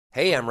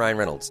Hey, I'm Ryan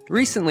Reynolds.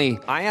 Recently,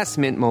 I asked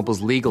Mint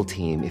Mobile's legal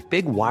team if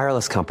big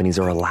wireless companies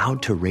are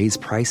allowed to raise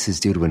prices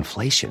due to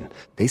inflation.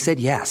 They said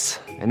yes.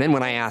 And then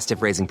when I asked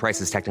if raising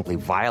prices technically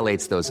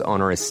violates those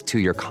onerous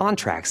two-year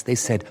contracts, they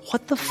said,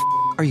 "What the f***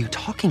 are you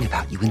talking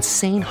about, you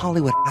insane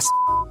Hollywood ass?"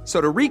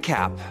 So to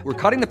recap,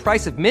 we're cutting the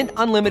price of Mint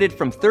Unlimited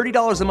from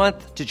 $30 a month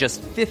to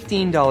just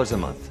 $15 a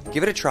month.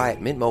 Give it a try at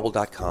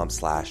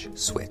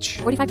mintmobile.com/switch.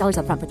 $45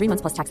 up front for 3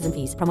 months plus taxes and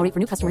fees. Promo rate for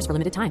new customers for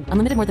limited time.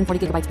 Unlimited more than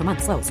 40 gigabytes per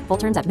month. Slows full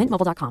terms at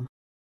mintmobile.com.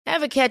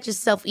 Ever catch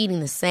yourself eating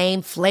the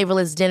same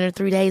flavorless dinner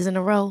 3 days in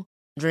a row?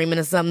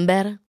 Dreaming of something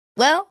better?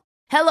 Well,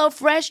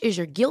 HelloFresh is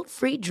your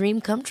guilt-free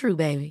dream come true,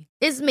 baby.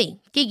 It's me,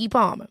 Keke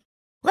Palmer.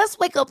 Let's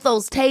wake up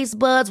those taste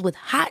buds with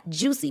hot,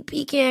 juicy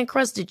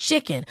pecan-crusted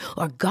chicken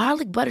or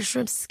garlic butter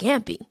shrimp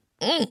scampi.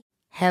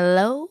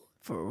 Hello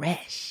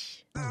Fresh.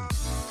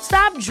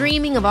 Stop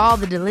dreaming of all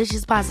the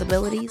delicious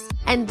possibilities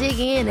and dig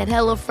in at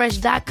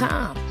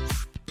HelloFresh.com.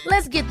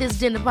 Let's get this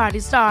dinner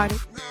party started.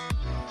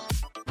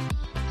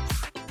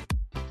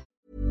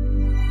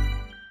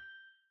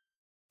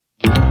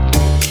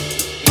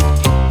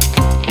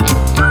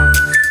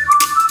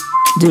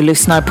 Du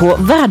lyssnar på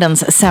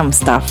världens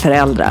sämsta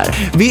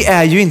föräldrar. Vi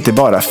är ju inte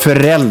bara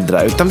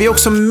föräldrar, utan vi är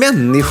också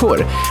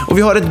människor. Och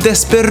vi har ett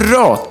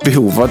desperat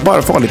behov av att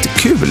bara få lite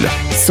kul.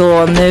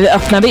 Så nu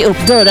öppnar vi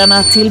upp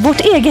dörrarna till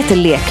vårt eget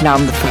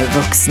lekland för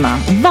vuxna.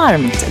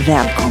 Varmt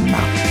välkomna.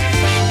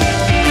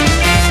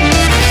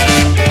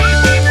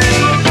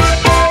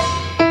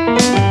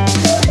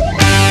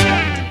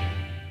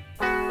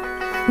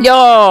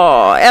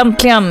 Ja,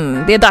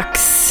 äntligen. Det är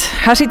dags.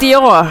 Här sitter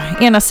jag,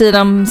 ena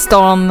sidan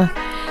stan,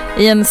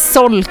 i en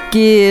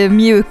solkig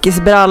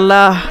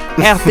mjukisbralla,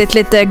 ätit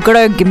lite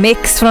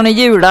glöggmix från i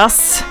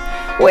julas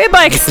och är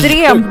bara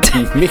extremt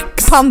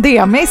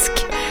pandemisk.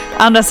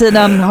 Andra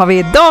sidan har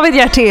vi David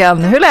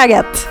Hjertén. Hur är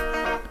läget?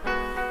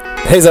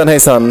 Hejsan,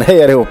 hejsan.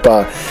 Hej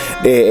allihopa.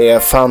 Det är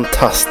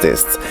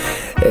fantastiskt.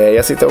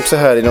 Jag sitter också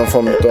här i någon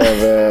form av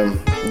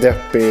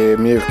deppig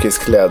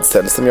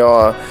mjukisklädsel som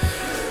jag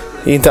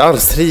inte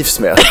alls trivs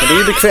med. Det är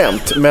ju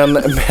bekvämt, men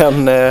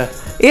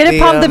är det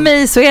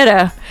pandemi så är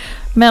det.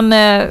 Men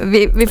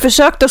vi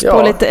försökte oss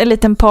på en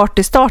liten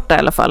partystart i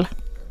alla fall.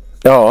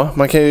 Ja,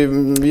 man kan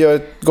ju göra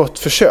ett gott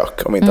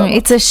försök om inte annat.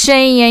 It's a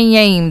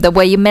shame the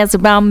way you mess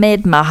around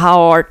made my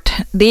heart.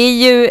 Det är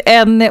ju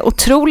en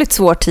otroligt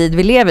svår tid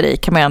vi lever i,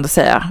 kan man ändå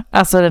säga.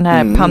 Alltså den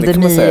här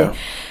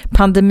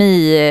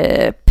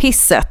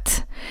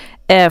pandemipisset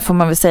får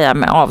man väl säga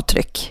med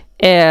avtryck.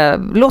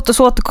 Låt oss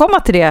återkomma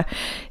till det.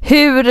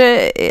 Hur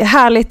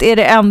härligt är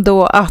det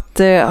ändå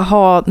att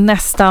ha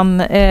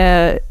nästan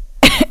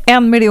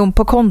 1 miljon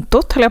på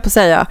kontot, höll jag på att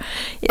säga.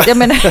 Jag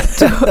menar,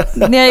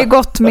 ni har ju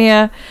gått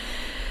med,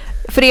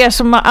 för er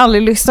som har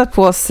aldrig lyssnat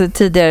på oss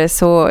tidigare,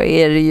 så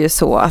är det ju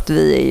så att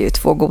vi är ju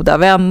 2 goda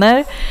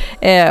vänner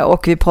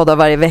och vi poddar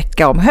varje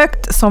vecka om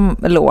högt som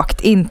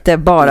lågt, inte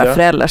bara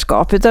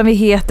föräldraskap, utan vi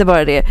heter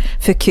bara det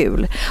för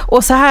kul.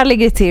 Och så här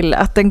ligger det till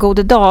att den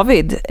gode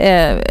David,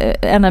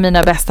 en av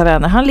mina bästa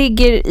vänner, han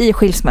ligger i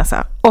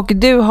skilsmässa och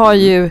du har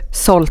ju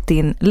sålt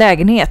din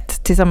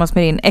lägenhet tillsammans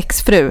med din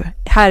exfru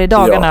här i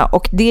dagarna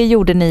och det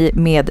gjorde ni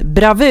med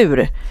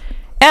bravur.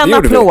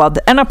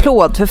 En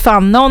applåd för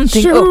fan,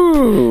 någonting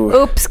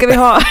upp ska vi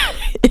ha.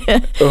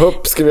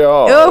 Upp ska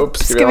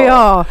vi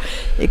ha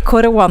i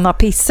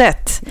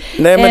coronapisset.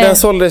 Nej, men den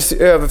såldes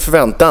över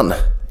förväntan,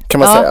 kan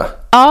man säga.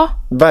 Ja.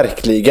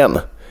 Verkligen.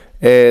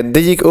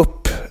 Det gick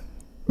upp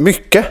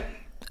mycket.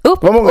 Det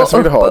var många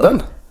som ville ha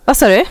den. Vad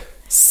sa du?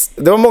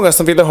 Det var många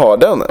som ville ha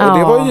den. Och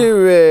det var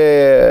ju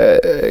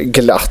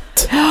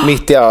glatt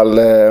mitt i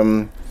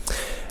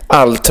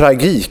all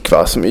tragik,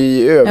 va, som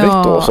i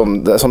övrigt då,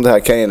 som det här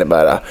kan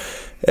innebära.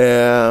 Det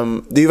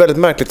är ju väldigt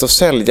märkligt att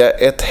sälja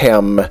ett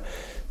hem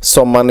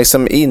som man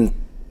liksom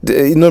inte,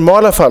 i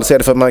normala fall så är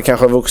det för att man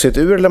kanske har vuxit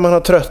ur eller man har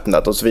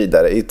tröttnat och så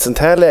vidare. I ett sånt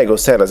här läge att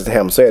sälja sitt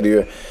hem så är det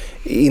ju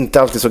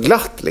inte alltid så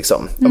glatt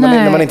liksom.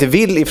 När man inte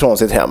vill ifrån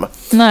sitt hem.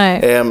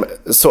 Nej.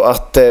 Så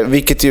att,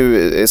 vilket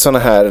ju såna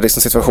här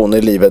liksom situationer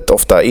i livet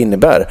ofta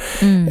innebär.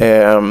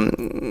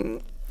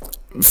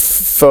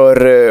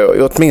 För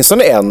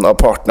åtminstone en av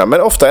parterna,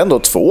 men ofta ändå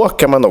 2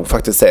 kan man nog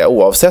faktiskt säga,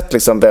 oavsett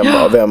liksom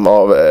vem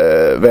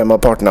av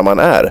parterna man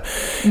är.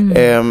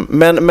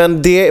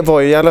 Men det var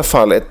ju i alla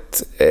fall en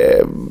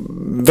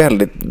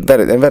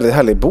väldigt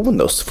härlig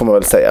bonus, får man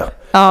väl säga.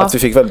 Att vi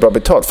fick väldigt bra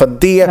betalt, för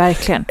det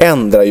verkligen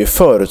ändrar ju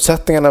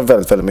förutsättningarna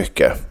väldigt, väldigt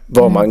mycket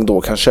vad man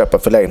då kan köpa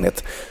för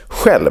lägenhet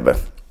själv.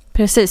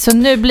 Precis, så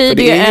nu blir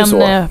det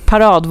en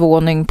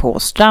paradvåning på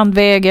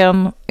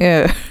Strandvägen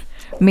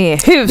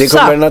med husar. Det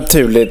kommer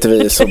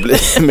naturligtvis att bli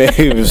med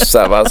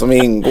husar, va, som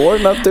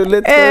ingår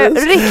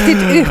naturligtvis.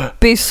 Riktigt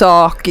yppig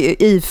sak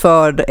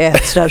iförd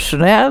ett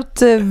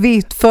traditionellt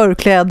vitt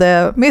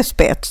förkläde med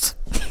spets.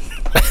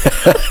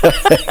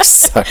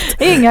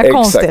 Exakt. Inga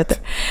konstigheter.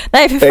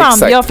 Nej, för fan,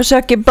 exakt. Jag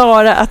försöker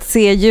bara att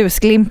se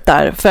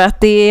ljusglimtar för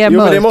att det är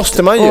mörkt. Men det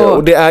måste man ju.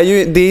 Och det är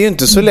ju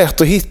inte så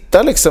lätt att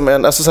hitta liksom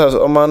alltså så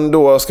här, om man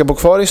då ska bo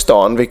kvar i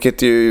stan,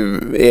 vilket ju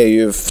är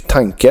ju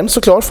tanken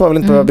såklart, för man vill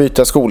inte behöva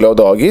byta skola och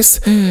dagis.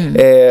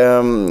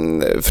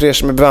 För er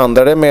som är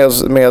bevandrade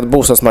med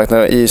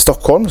bostadsmarknaden i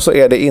Stockholm så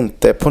är det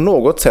inte på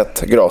något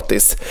sätt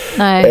gratis.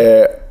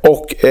 Nej.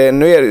 Och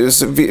nu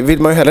vill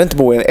man ju heller inte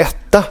bo i en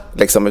etta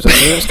liksom, utan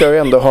nu ska jag ju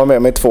ändå ha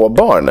med mig 2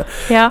 barn.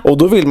 Ja. Och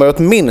då vill man ju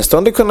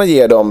åtminstone kunna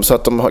ge dem så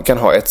att de kan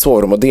ha ett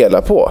sovrum att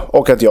dela på,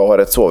 och att jag har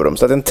ett sovrum.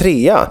 Så att en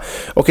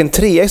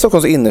trea i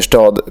Stockholms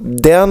innerstad,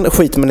 den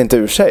skiter man inte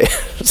ur sig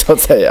så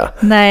att säga.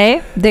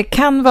 Nej, det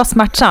kan vara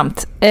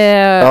smärtsamt.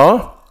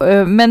 Ja.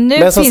 Men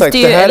som finns sagt,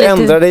 det, det här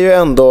ändrade ju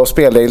ändå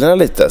spelreglerna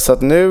lite, så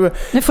att nu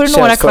får du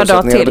några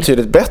kvadrat till,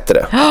 betydligt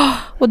bättre.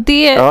 Och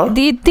det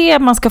är det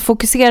man ska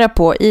fokusera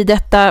på i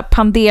detta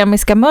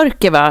pandemiska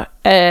mörker, va?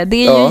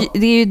 Det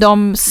är ju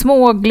de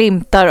små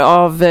glimtar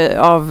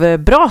av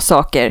bra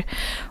saker.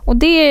 Och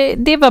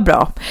det var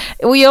bra.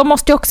 Och jag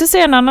måste också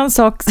säga en annan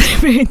sak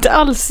som inte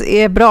alls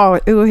är bra,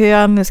 hur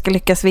jag nu ska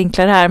lyckas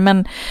vinkla det här,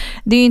 men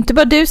det är ju inte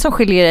bara du som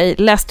skiljer dig.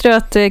 Läste du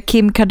att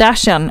Kim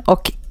Kardashian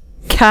och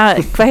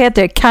vad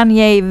heter det?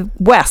 Kanye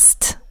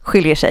West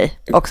skiljer sig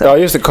också? Ja,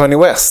 just det, Kanye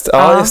West.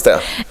 Ja, just det.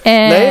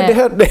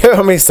 Nej, det har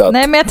jag missat.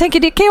 Nej, men jag tänker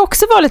det kan ju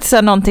också vara lite så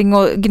här någonting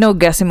att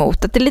gnuggas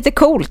emot. Att det är lite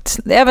coolt.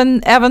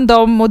 Även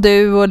de och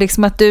du, och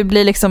liksom att du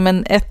blir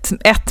liksom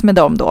ett med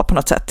dem då på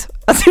något sätt.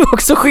 Att du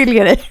också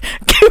skiljer dig.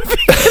 Gud,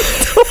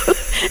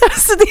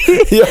 alltså det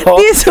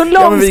är så långt.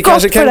 Ja, men vi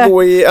kanske kan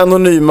gå i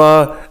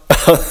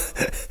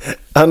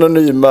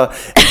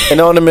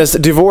anonymous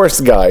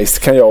divorce guys,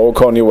 kan jag och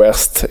Kanye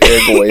West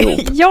gå ihop.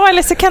 Ja,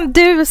 eller så kan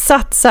du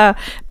satsa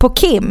på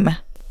Kim.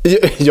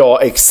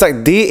 Ja, exakt.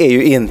 Det är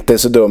ju inte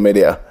så dum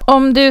idé.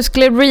 Om du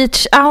skulle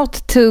reach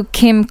out to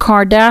Kim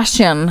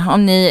Kardashian,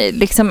 om ni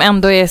liksom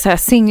ändå är så här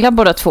singlar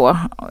båda två.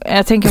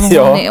 Jag tänker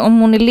om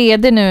hon är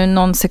ledig nu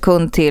någon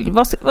sekund till.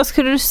 Vad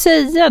skulle du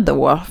säga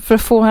då för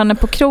att få henne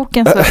på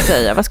kroken så att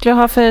säga? Vad skulle du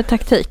ha för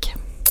taktik?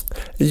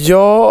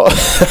 Ja,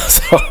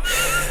 alltså...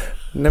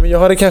 Nej, men jag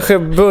hade kanske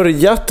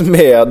börjat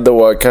med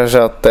då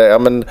kanske att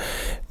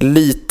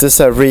lite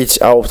så här reach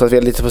out, att vi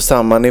är lite på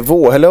samma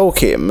nivå. Hello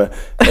Kim,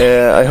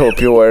 I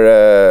hope you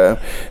are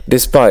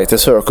despite the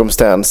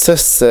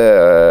circumstances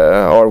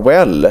are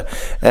well,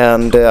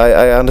 and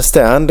I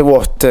understand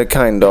what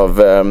kind of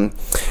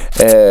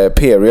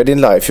period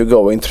in life you're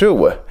going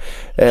through.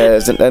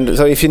 And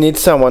so if you need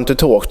someone to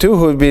talk to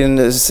who've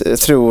been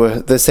through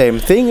the same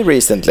thing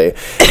recently,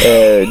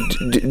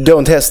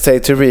 don't hesitate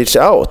to reach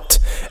out.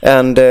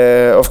 And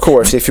of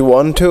course, if you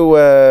want to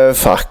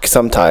fuck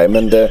sometime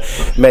and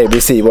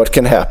maybe see what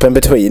can happen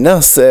between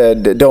us,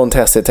 don't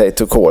hesitate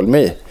to call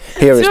me.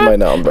 Here is my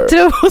number.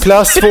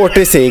 Plus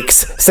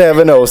 46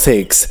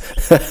 706.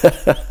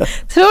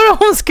 Tror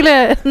du hon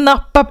skulle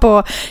nappa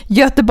på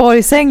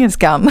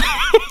Göteborgsengelskan?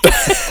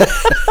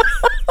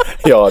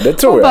 Ja, det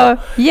tror jag. Bara,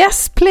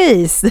 yes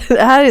please.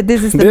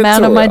 This is the det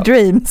man of my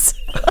dreams.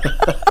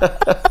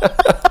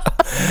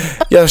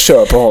 Jag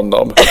kör på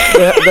honom.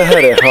 Det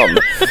här är han.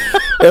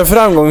 En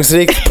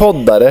framgångsrik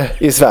poddare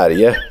i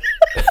Sverige.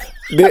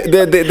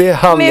 Det är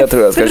han jag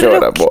tror jag ska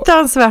köra på.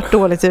 Fruktansvärt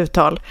dåligt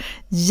uttal.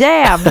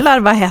 Jävlar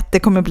vad hett det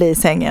kommer bli i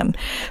sängen.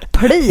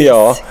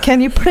 Please,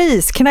 can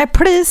I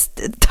please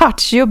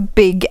touch your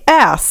big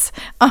ass?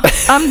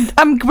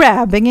 I'm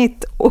grabbing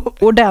it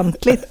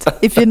ordentligt,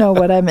 if you know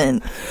what I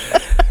mean.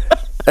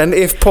 And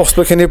if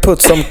possible, can you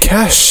put some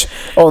cash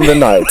on the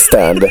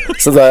nightstand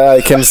so that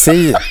I can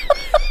see?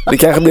 Det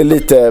kanske blir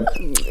lite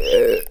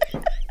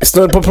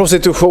snudd på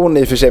prostitution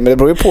i och för sig, men det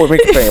beror ju på hur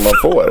mycket pengar man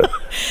får.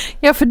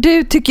 Ja, för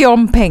du tycker ju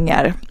om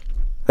pengar.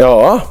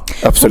 Ja,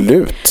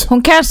 absolut.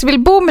 Hon kanske vill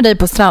bo med dig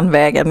på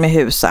Strandvägen med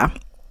husa.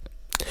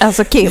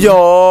 Alltså Kim.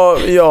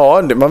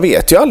 Ja, man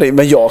vet ju aldrig.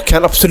 Men jag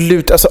kan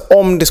absolut, alltså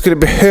om det skulle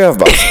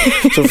behövas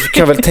så kan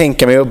jag väl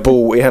tänka mig att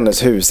bo i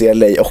hennes hus i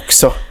LA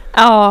också.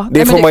 Ja,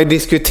 det får man ju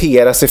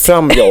diskutera sig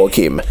fram, jag och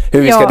Kim,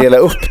 hur vi ska dela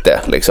upp det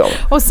liksom.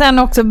 Och sen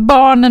också,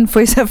 barnen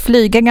får ju så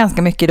flyga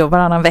ganska mycket då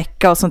varannan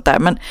vecka och sånt där.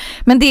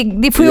 Men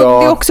det får ju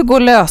det också gå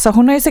att lösa.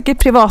 Hon har ju säkert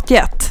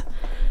privatjet.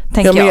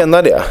 Jag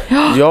menar det.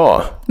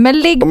 Ja. Men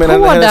ligg på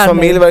hennes där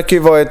familj nu. verkar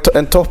ju vara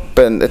ett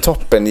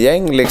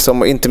toppengäng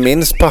liksom, och inte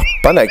minst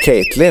pappan där,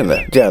 Caitlyn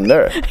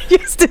Jenner.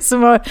 Just det,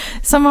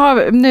 som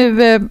har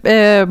nu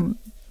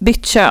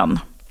bytt kön.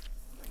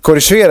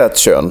 Korrigerat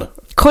kön.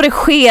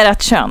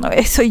 Och det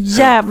är så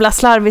jävla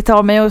slarvigt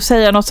av mig att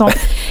säga något sånt.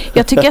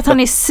 Jag tycker att han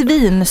är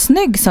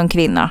svinsnygg som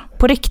kvinna,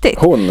 på riktigt.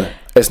 Hon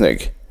är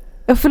snygg.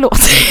 Ja, förlåt.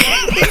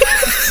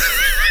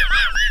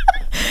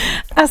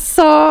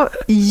 Alltså,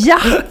 ja.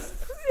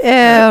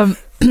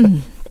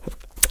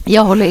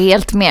 Jag håller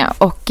helt med.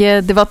 Och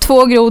det var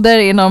 2 grodor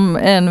inom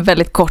en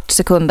väldigt kort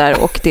sekund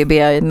där, och det ber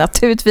jag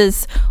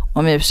naturligtvis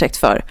om ursäkt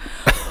för.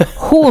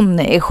 Hon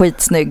är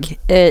skitsnygg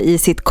i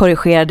sitt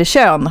korrigerade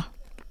kön.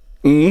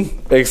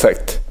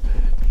 Exakt.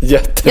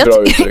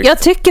 Jättebra uttryck. Jag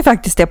tycker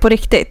faktiskt det på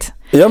riktigt.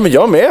 Ja, men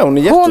jag med. Hon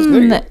är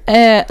jättesnygg.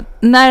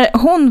 När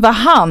hon var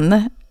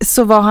han,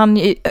 så var han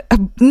ju...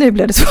 Nu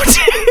blev det svårt.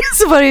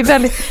 Så var det ju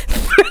väldigt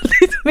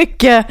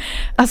mycket...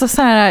 Alltså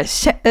så här...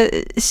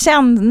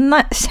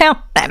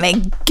 Nej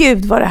men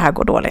gud vad det här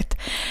går dåligt.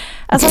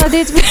 Alltså det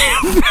är ett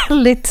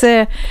väldigt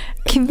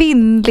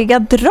kvinnliga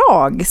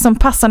drag som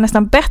passar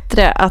nästan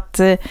bättre att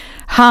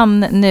han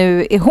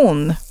nu är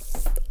hon.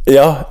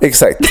 Ja,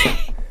 exakt.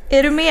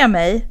 Är du med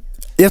mig?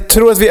 Jag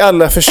tror att vi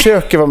alla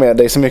försöker vara med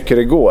dig så mycket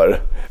det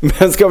går.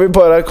 Men ska vi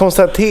bara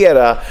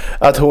konstatera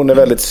att hon är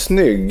väldigt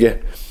snygg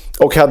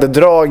och hade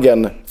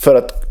dragen för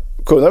att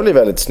kunna bli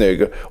väldigt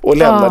snygg och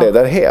lämna det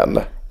därhen.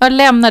 Jag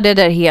lämnar det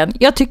därhen.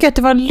 Jag tycker att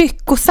det var en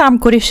lyckosam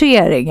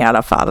korrigering i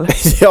alla fall.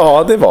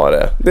 Ja, det var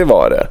det. Det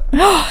var det.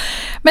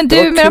 Men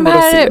du,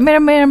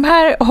 med de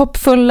här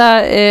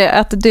hoppfulla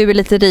att du är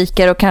lite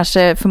rikare och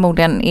kanske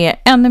förmodligen är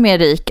ännu mer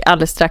rik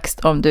alldeles strax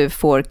om du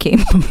får Kim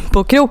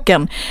på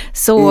kroken,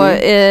 så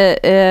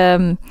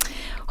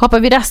hoppar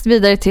vi rast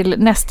vidare till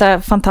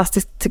nästa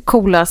fantastiskt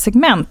coola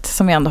segment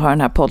som vi ändå har i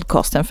den här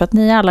podcasten, för att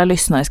ni alla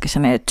lyssnare ska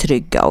känna er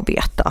trygga och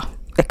veta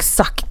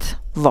exakt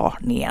var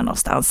ni är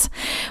någonstans.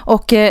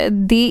 Och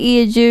det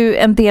är ju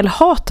en del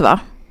hat, va?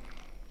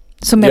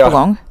 Som är på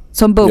gång.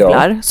 Som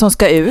bubblar, som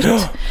ska ut.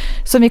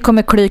 Som vi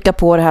kommer klyka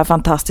på det här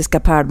fantastiska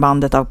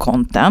pärlbandet av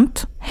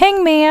content.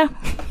 Häng med!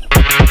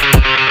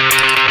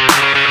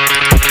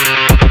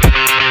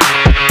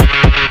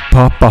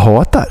 Pappa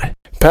hatar.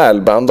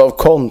 Pärlband av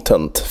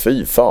content.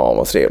 Fy fan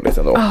vad trevligt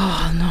ändå.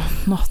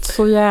 Något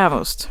så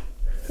jävligt.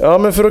 Ja,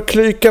 men för att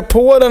klyka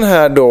på den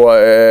här då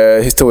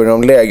historien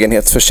om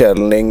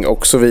lägenhetsförsäljning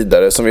och så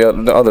vidare som vi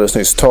alldeles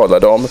nyss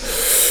talade om,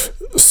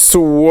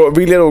 så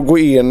vill jag då gå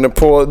in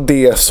på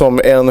det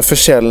som en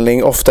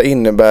försäljning ofta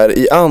innebär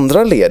i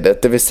andra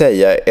ledet, det vill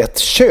säga ett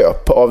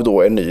köp av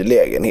då en ny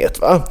lägenhet,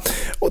 va?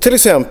 Och till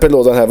exempel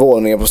då den här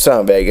våningen på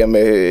Strandvägen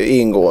med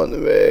ingående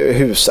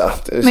husa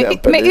till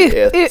exempel, med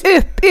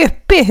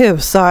uppe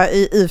husa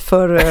i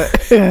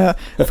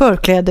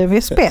förkläde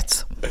med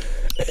spets.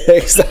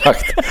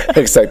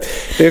 Exakt.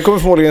 Det kommer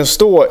förmodligen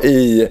stå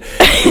i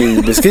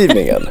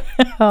beskrivningen,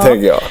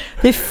 tänker jag.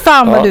 Det är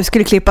fan vad du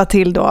skulle klippa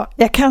till då.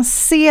 Jag kan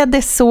se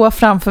det så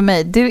framför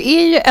mig. Du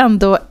är ju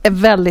ändå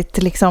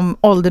väldigt liksom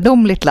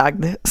ålderdomligt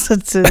lagd. Så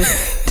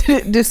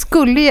du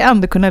skulle ju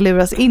ändå kunna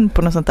luras in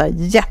på något sånt där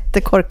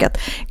jättekorkat.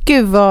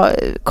 Gud vad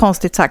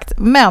konstigt sagt.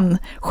 Men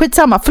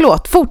skitsamma,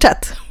 förlåt,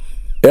 fortsätt.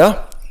 Ja,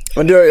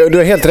 men du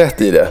har helt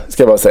rätt i det,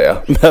 ska jag bara säga.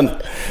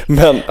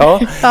 Men ja.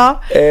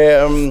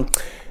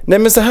 Nej,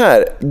 men så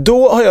här,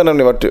 då har jag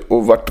nämligen varit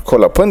och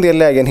kollat på en del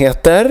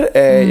lägenheter.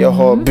 Jag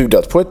har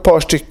budat på ett par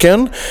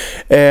stycken.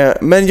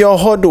 Men jag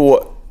har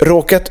då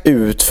råkat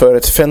ut för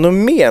ett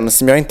fenomen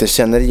som jag inte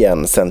känner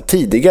igen sedan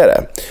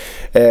tidigare.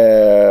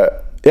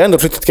 Jag har ändå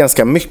flyttat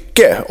ganska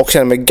mycket och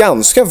känner mig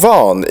ganska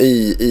van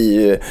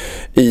i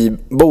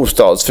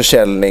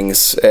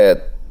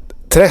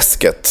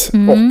bostadsförsäljningsträsket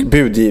och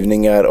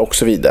budgivningar och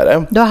så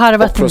vidare. Du har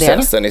harvat och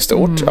processen i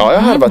stort. Ja, jag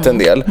har harvat en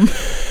del.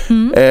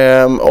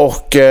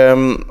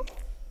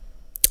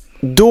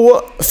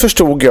 Då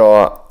förstod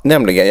jag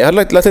nämligen, jag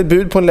hade lagt ett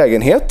bud på en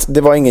lägenhet.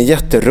 Det var ingen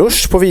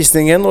jätterush på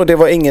visningen och det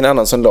var ingen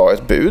annan som la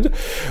ett bud.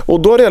 Och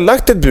då hade jag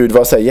lagt ett bud,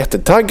 var så här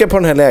jättetaggad på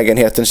den här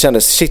lägenheten,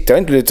 kände shit, jag har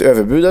inte blivit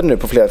överbudad nu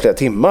på flera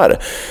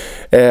timmar.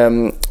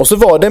 Och så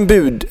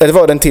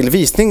var det en till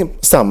visning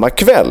samma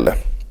kväll.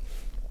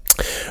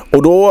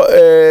 Och då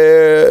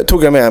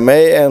tog jag med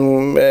mig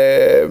en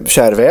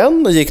kär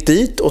vän och gick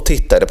dit och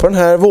tittade på den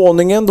här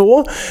våningen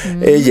då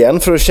igen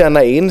för att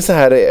känna in så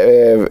här,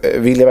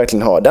 vill jag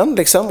verkligen ha den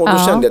liksom? Och då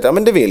kände jag att ja,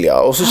 men det vill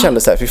jag. Och så kände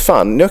jag så här, fy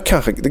fan, det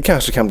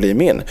kanske kan bli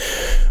min.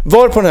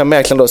 Varpå den här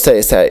mäklaren då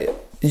säger så här,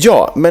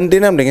 ja, men det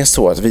är nämligen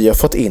så att vi har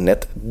fått in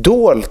ett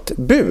dolt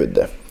bud.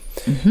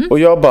 Och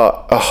jag bara,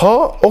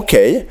 aha,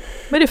 okej.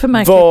 Vad är det för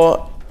märkligt?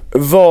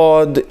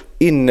 Vad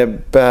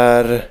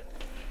innebär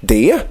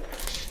det?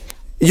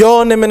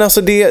 Ja, nej, men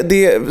alltså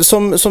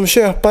som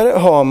köpare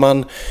har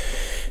man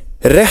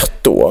rätt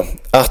då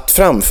att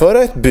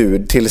framföra ett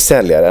bud till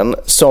säljaren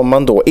som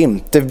man då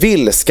inte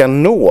vill ska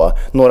nå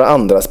några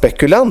andra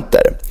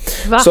spekulanter.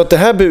 Va? Så att det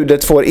här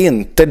budet får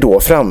inte då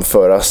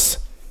framföras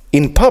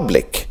in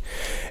public.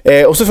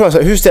 Och så frågar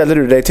jag, hur ställer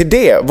du dig till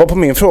det? Vad på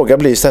min fråga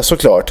blir så här,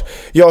 såklart,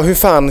 ja, hur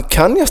fan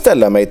kan jag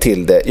ställa mig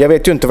till det? Jag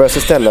vet ju inte vad jag ska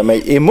ställa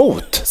mig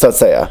emot, så att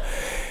säga.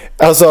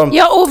 Alltså,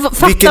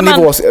 vilken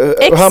nivå?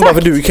 Han bara,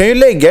 för du kan ju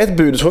lägga ett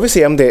bud så får vi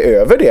se om det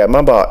är över det.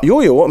 Man bara,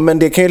 jo, men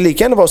det kan ju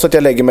lika gärna vara så att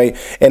jag lägger mig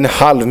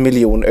 500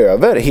 000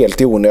 över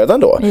helt i onödan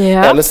då.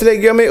 Yeah. Eller så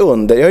lägger jag mig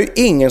under. Jag har ju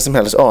ingen som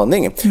helst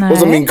aning. Nej. Och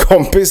som min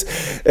kompis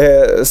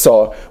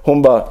sa,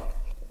 hon bara,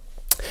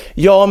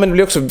 ja, men det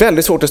blir också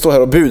väldigt svårt att stå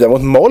här och buda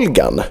mot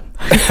Molgan.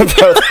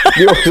 För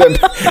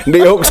det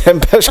är också en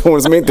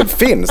person som inte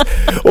finns.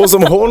 Och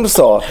som hon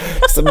sa,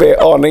 så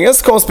blir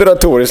aningens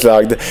konspiratoriskt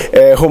lagd.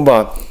 Hon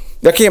bara,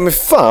 jag kan ge mig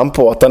fan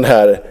på att den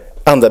här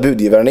andra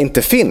budgivaren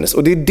inte finns.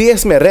 Och det är det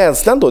som är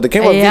rädslan då. Det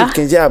kan ju vara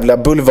vilken jävla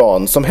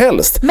bulvan som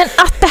helst. Men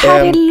att det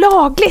här är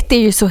lagligt är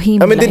ju så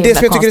himla men det är det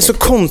som jag tycker är konstigt.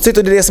 så konstigt,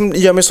 och det är det som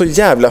gör mig så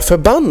jävla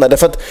förbannad.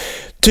 För att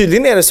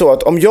tydligen är det så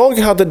att om jag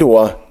hade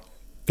då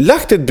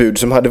lagt ett bud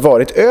som hade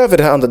varit över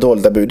det här andra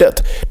dolda budet,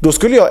 då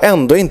skulle jag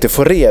ändå inte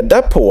få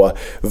reda på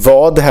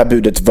vad det här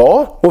budet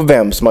var och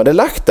vem som hade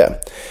lagt det.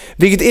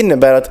 Vilket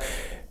innebär att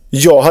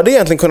jag hade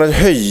egentligen kunnat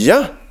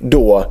höja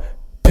då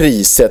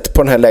priset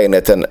på den här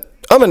lägenheten,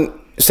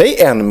 säg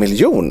 1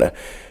 miljon,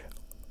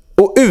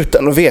 och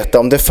utan att veta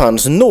om det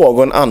fanns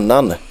någon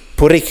annan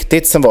på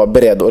riktigt som var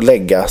beredd att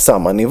lägga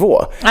samma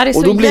nivå. Ja,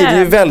 och då blir det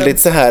ju väldigt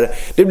så här,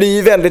 det blir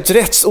ju väldigt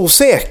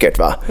rättsosäkert,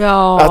 va?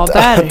 Ja,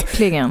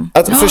 verkligen.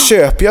 Att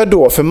förköper jag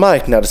då för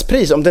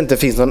marknadspris om det inte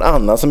finns någon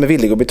annan som är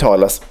villig att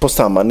betalas på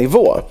samma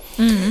nivå.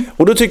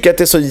 Och då tycker jag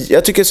att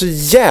jag tycker det är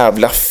så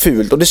jävla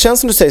fult, och det känns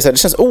som du säger så här, det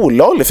känns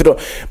olagligt, för då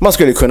man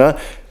skulle kunna,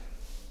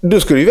 du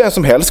skulle ju vem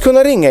som helst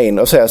kunna ringa in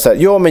och säga så här: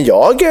 ja, men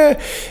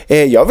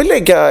jag vill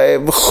lägga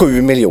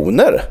 7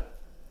 miljoner.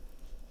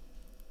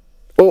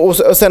 Och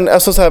sen,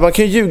 alltså så här, man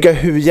kan ju ljuga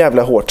hur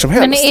jävla hårt som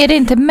helst. Men är det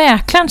inte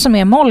mäklaren som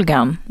är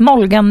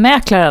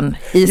Molgan-mäklaren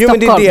i Stockholm? Jo, men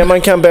det är det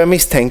man kan börja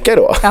misstänka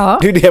då. Ja.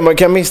 Det är det man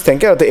kan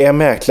misstänka, att det är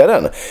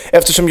mäklaren.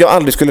 Eftersom jag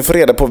aldrig skulle få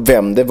reda på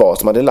vem det var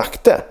som hade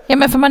lagt det. Ja,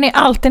 men för man är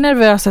alltid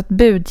nervös att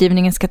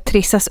budgivningen ska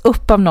trissas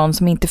upp av någon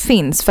som inte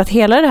finns. För att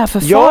hela det här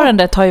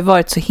förfarandet har ju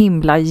varit så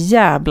himla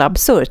jävla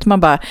absurt. Man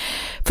bara,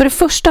 för det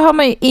första har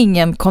man ju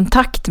ingen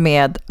kontakt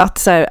med att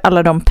så här,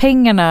 alla de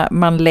pengarna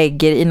man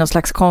lägger i någon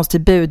slags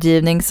konstig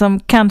budgivning som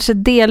kanske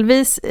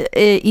delvis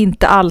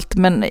inte allt,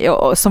 men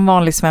som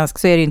vanlig svensk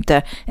så är det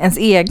inte ens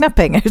egna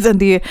pengar, utan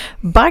det är ju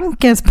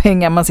bankens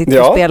pengar man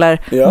sitter och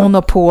spelar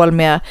monopol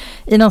med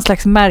i någon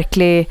slags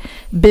märklig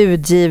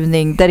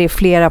budgivning där det är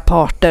flera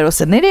parter, och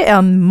sen är det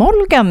en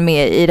Molgan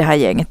med i det här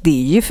gänget.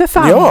 Det är ju för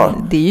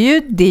fan,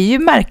 det är ju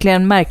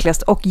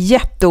märkligast och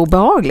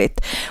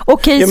jätteobehagligt.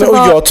 Okej, och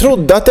jag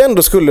trodde att det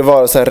ändå skulle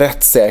vara så här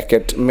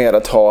rättssäkert med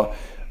att ha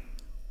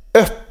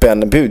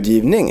öppen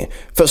budgivning.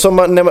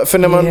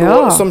 När man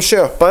då, som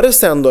köpare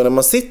sen då, när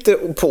man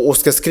sitter på och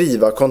ska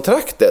skriva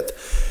kontraktet,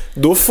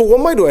 då får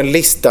man ju då en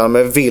lista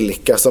med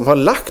vilka som har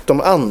lagt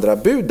de andra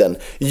buden,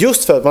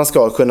 just för att man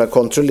ska kunna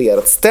kontrollera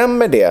att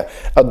stämmer det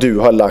att du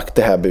har lagt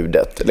det här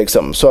budet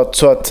liksom,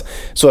 så att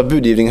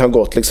budgivningen har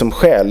gått liksom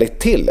skäligt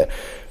till.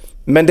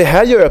 Men det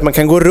här gör att man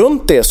kan gå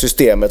runt det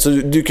systemet, så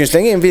du kan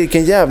slänga in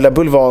vilken jävla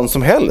bulvan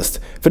som helst,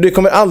 för du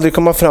kommer aldrig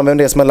komma fram vem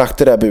det är som har lagt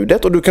det där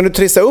budet, och du kan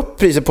trissa upp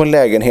priset på en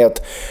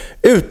lägenhet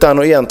utan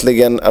att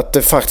egentligen att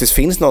det faktiskt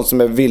finns någon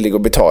som är villig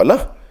att betala.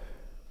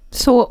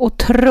 Så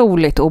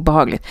otroligt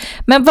obehagligt.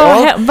 Men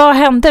vad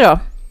hände då?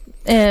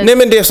 Nej,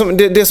 men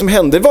det som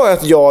hände var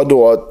att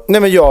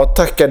jag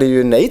tackade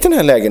ju nej till den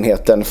här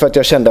lägenheten, för att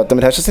jag kände att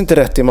det här känns inte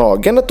rätt i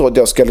magen, att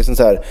jag ska liksom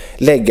så här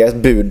lägga ett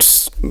bud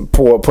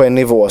på en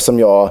nivå som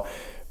jag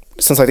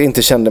som sagt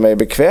inte kände mig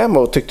bekväm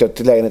och tyckte att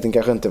lägenheten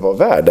kanske inte var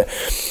värd.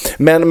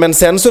 Men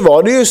sen så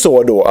var det ju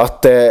så då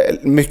att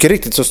mycket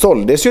riktigt så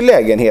såldes ju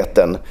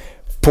lägenheten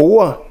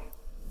på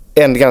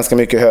en ganska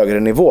mycket högre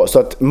nivå, så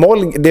att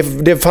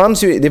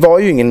det var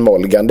ju ingen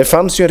Molgan, det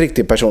fanns ju en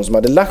riktig person som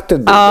hade lagt ett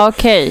bud.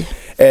 Okej.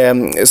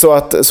 Så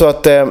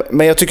att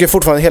men jag tycker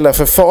fortfarande hela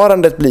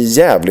förfarandet blir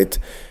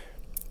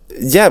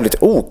jävligt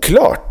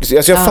oklart.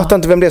 Alltså jag fattar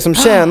inte vem det är som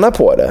tjänar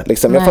på det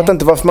liksom. Jag fattar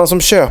inte varför man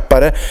som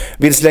köpare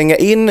vill slänga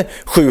in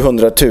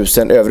 700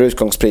 000 över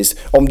utgångspris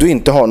om du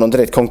inte har någon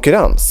direkt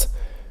konkurrens.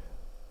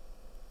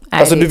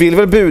 Alltså du vill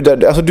väl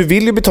buda, alltså du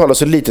vill ju betala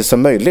så lite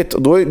som möjligt,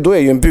 och då är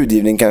ju en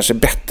budgivning kanske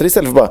bättre,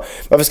 istället för bara,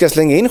 varför ska jag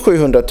slänga in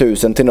 700 000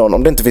 till någon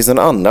om det inte finns någon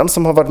annan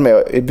som har varit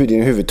med i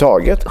budgivningen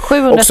överhuvudtaget.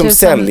 Och som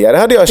säljare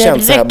hade jag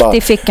känt så här bara,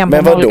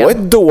 men vad då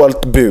ett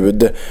dolt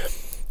bud?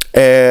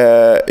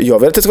 Jag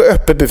vill att det ska vara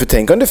öppet bud, för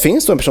tänk om det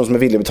finns en person som är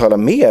villig att betala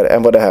mer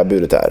än vad det här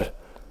budet är.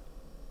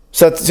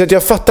 Så att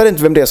jag fattar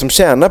inte vem det är som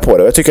tjänar på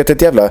det. Jag tycker att det är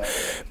ett jävla,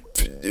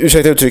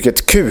 ursäkta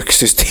uttrycket,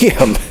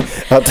 kuksystem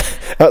att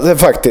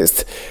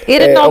faktiskt. Är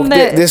det någon,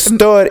 det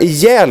stör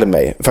ihjäl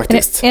mig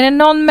faktiskt. Är det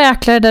någon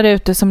mäklare där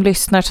ute som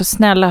lyssnar, så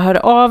snälla hör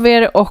av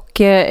er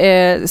och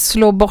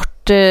slå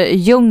bort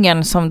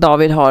djungeln som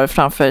David har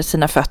framför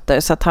sina fötter,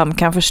 så att han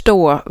kan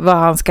förstå vad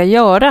han ska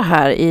göra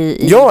här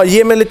Ja,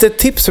 ge mig lite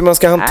tips hur man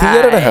ska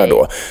hantera det här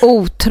då.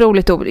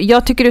 Otroligt.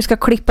 Jag tycker du ska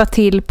klippa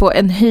till på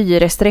en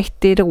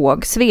hyresrätt i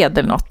Rågsved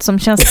eller något som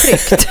känns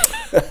tryggt.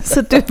 Så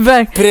att du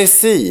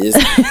Precis.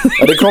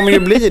 Ja, det kommer ju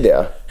bli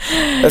det.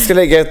 Jag ska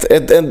lägga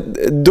ett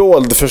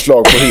dold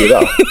förslag på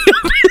hyra.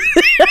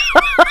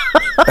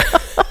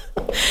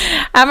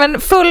 Ja,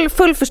 men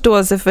full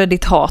förståelse för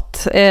ditt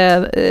hat.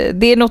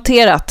 Det är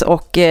noterat,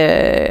 och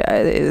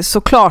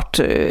såklart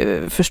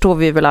förstår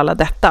vi väl alla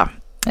detta.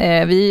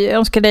 Vi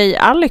önskar dig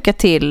all lycka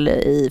till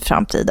i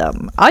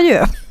framtiden.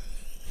 Adjö.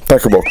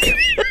 Tack och bock.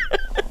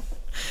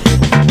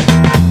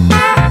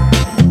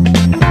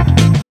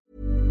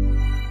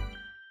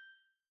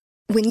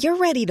 When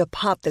you're ready to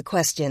pop the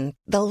question,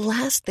 the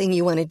last thing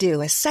you want to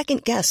do is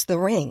second guess the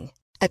ring.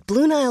 At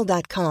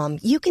BlueNile.com,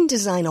 you can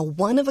design a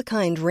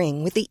one-of-a-kind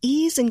ring with the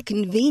ease and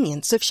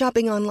convenience of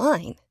shopping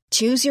online.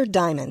 Choose your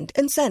diamond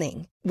and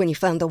setting. When you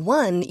find the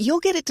one, you'll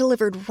get it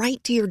delivered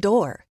right to your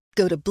door.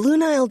 Go to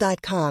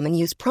BlueNile.com and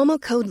use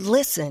promo code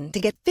LISTEN to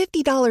get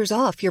 $50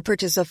 off your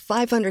purchase of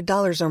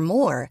 $500 or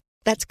more.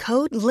 That's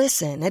code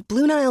LISTEN at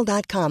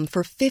BlueNile.com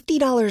for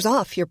 $50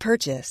 off your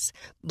purchase.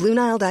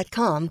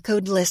 BlueNile.com,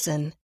 code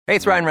LISTEN. Hey,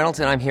 it's Ryan Reynolds,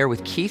 and I'm here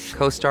with Keith,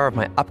 co-star of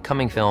my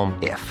upcoming film,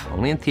 If,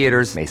 only in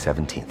theaters May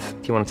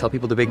 17th. Do you want to tell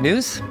people the big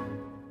news?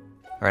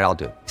 All right, I'll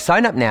do it.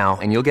 Sign up now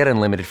and you'll get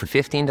unlimited for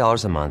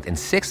 $15 a month and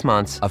 6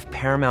 months of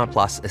Paramount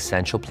Plus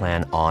Essential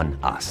Plan on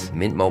us.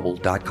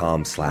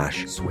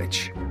 MintMobile.com/switch.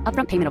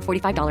 Upfront payment of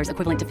 $45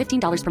 equivalent to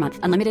 $15 per month.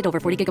 Unlimited over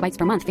 40 gigabytes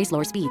per month. Face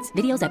lower speeds.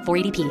 Videos at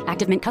 480p.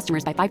 Active Mint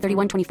customers by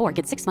 531.24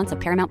 get 6 months of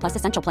Paramount Plus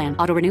Essential Plan.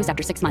 Auto renews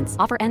after 6 months.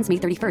 Offer ends May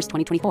 31st,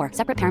 2024.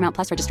 Separate Paramount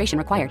Plus registration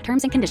required.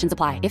 Terms and conditions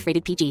apply if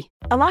rated PG.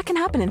 A lot can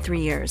happen in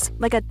 3 years.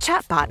 Like a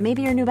chatbot may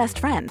be your new best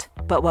friend.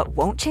 But what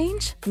won't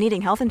change?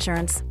 Needing health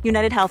insurance.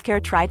 United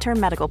Healthcare Tri-Term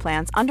Medical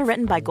Plans,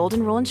 underwritten by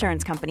Golden Rule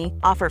Insurance Company,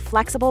 offer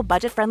flexible,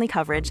 budget-friendly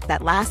coverage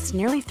that lasts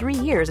nearly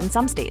 3 years in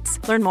some states.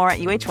 Learn more at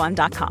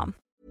uh1.com.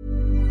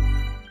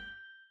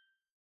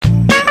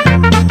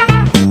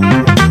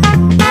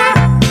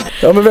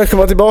 Ja, men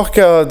välkomna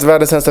tillbaka till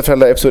Världens sämsta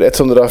föräldrar, episod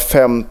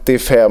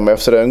 155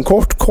 efter en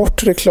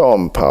kort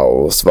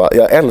reklampaus. Va?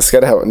 Jag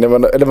älskar det här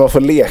när man får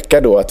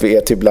leka då att vi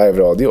är typ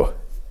live-radio.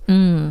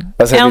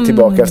 Alltså är vi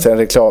tillbaka efter en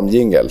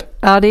reklamjingel.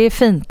 Ja, det är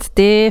fint.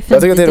 Det är fint.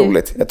 Jag tycker att det är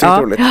roligt. Det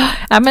är roligt.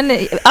 Ja, men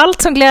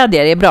allt som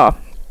glädjer är bra.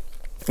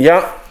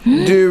 Ja,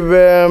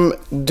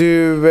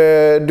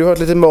 du har ett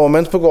litet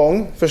moment på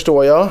gång,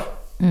 förstår jag.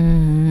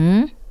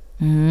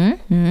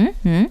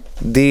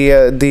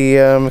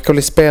 Det kan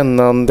bli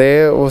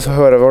spännande att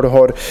höra vad du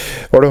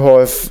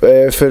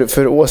har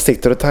för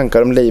åsikter och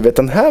tankar om livet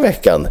den här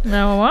veckan.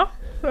 Ja,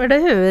 eller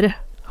hur?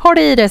 Har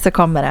det i det så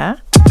kommer det.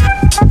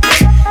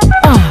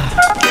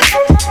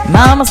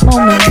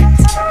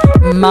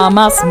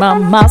 Mammas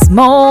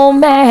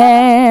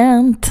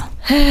moment.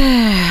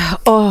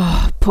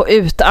 På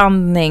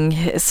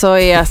utandning så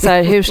är jag så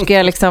här, hur ska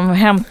jag liksom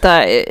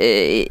hämta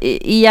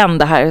igen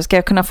det här? Hur ska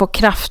jag kunna få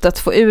kraft att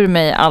få ur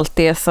mig allt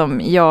det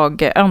som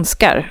jag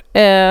önskar?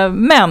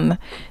 Men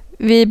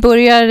vi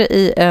börjar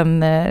i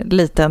en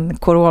liten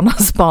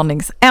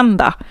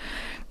coronaspaningsända.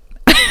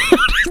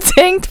 Har du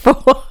tänkt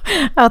på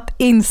att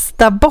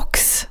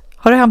Instabox,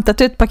 har du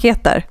hämtat ut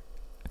paket där?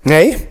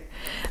 Nej.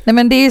 Nej,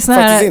 men det är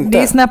såna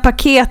här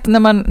paket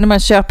när man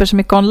köper så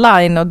mycket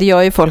online, och det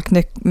gör ju folk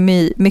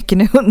mycket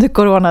nu under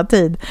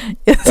coronatid.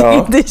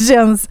 Det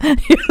känns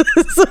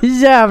så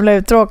jävla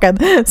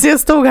uttråkad. Så jag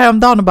stod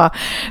häromdagen och bara,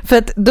 för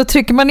att då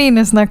trycker man in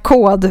en sån här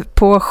kod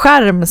på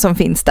skärm som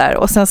finns där,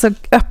 och sen så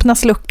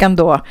öppnas luckan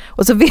då,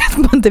 och så vet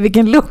man inte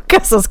vilken lucka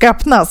som ska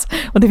öppnas,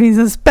 och det finns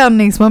en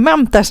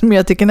spänningsmoment där som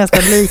jag tycker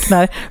nästan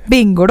liknar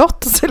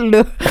Bingolottos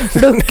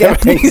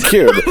lucköppning.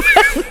 Kul.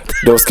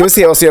 Då ska vi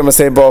se vad som gömmer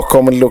sig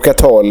bakom lucka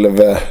 12.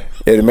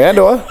 Är du med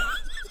då?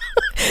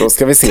 Då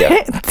ska vi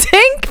se.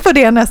 Tänk på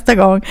det nästa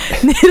gång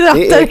ni rattar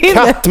in. Det är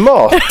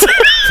kattmat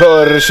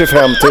för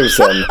 25 000.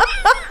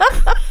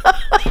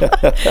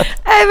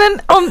 Nej, men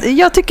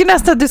jag tycker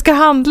nästan att du ska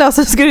handla, och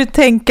så ska du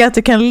tänka att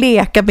du kan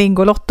leka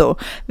Bingolotto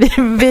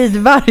vid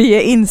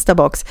varje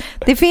Instabox.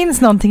 Det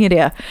finns någonting i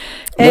det.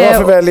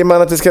 Varför väljer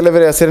man att det ska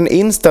levereras till en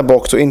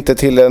Instabox och inte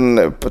till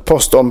en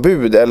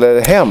postombud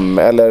eller hem?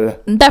 Eller?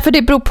 Därför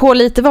det beror på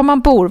lite var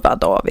man bor, va,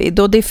 David.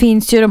 Och det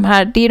finns ju de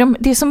här,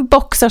 det är som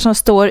boxar som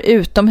står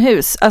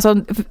utomhus. Alltså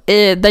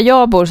där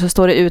jag bor så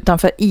står det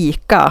utanför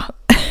ICA.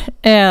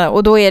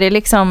 Och då är det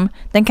liksom,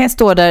 den kan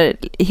stå där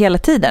hela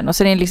tiden, och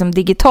så är det en liksom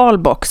digital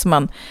box,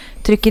 man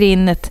trycker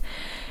in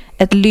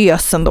ett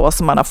lösen då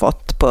som man har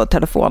fått på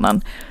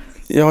telefonen.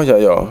 Ja.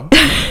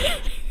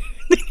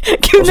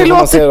 Och så får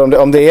man se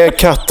om det är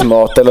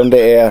kattmat eller om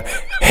det är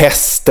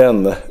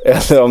hästen,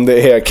 eller om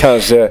det är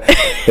kanske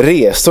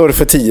resor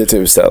för 10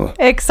 000.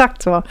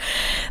 Exakt så.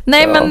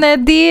 Nej, ja.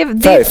 Men det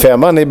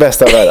färgfemman i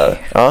bästa världar.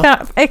 Ja,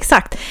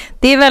 exakt.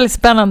 Det är väldigt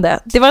spännande.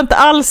 Det var inte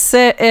alls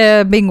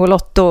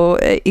Bingolotto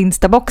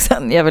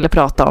Instaboxen jag ville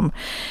prata om.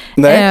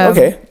 Nej,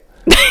 okej.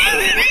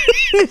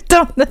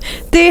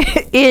 Det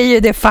är ju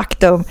det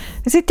faktum.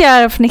 Nu sitter jag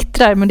här och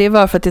fnittrar, men det är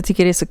bara för att jag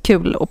tycker det är så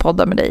kul att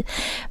podda med dig.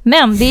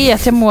 Men det är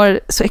att jag mår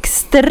så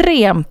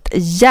extremt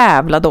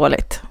jävla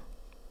dåligt.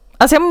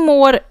 Alltså jag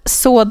mår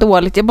så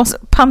dåligt. Jag mår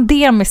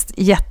pandemiskt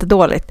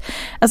jättedåligt.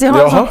 Alltså jag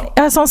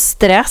har sån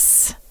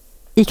stress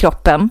i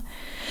kroppen.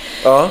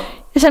 Ja.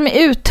 Jag känner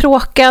mig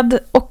uttråkad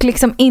och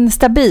liksom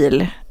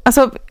instabil.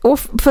 Alltså, och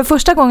för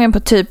första gången på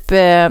typ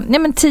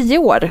 10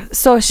 år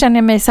så känner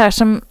jag mig så här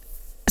som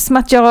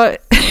att jag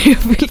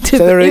vill typ...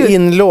 Känner du dig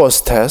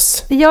inlåst,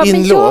 Tess? Ja,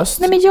 inlåst?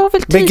 Men jag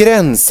vill typ...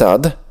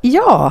 Begränsad?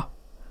 Ja,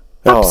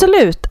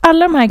 absolut.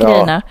 Alla de här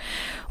grejerna.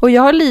 Och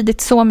jag har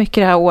lidit så mycket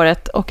det här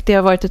året, och det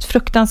har varit ett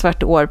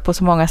fruktansvärt år på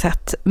så många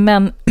sätt.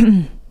 Men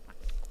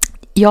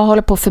jag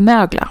håller på att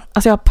förmögla.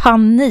 Alltså jag har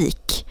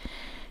panik.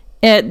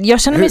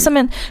 Jag känner mig som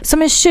en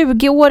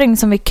 20-åring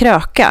som vill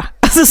kröka.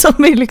 Alltså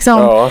som är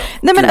liksom...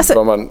 nej, men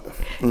alltså,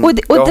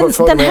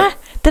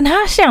 den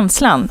här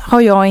känslan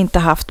har jag inte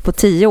haft på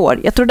 10 år.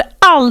 Jag trodde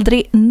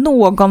aldrig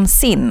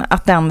någonsin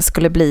att den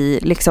skulle bli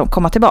liksom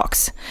komma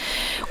tillbaks.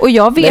 Och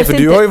jag vet för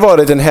du har ju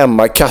varit en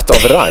hemmakatt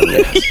av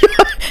rang.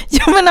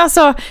 Ja, men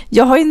alltså,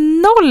 jag har ju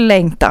noll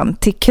längtan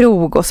till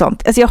krog och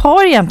sånt. Alltså jag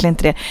har egentligen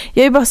inte det.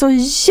 Jag är bara så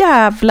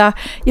jävla...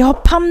 Jag har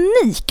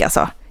panik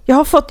alltså.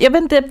 Jag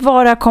vet inte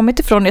var det har kommit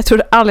ifrån. Jag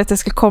trodde aldrig att jag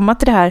skulle komma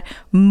till det här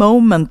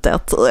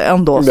momentet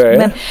ändå.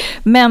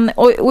 Men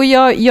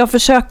jag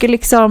försöker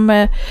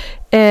liksom...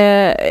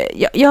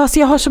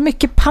 jag har så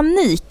mycket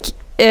panik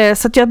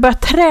så att jag börjar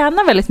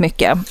träna väldigt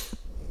mycket.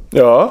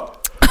 Ja.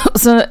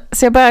 Så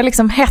jag börjar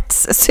liksom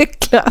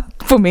hetscykla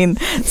på min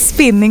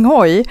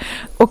spinninghoj.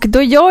 Och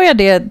då gör jag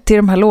det till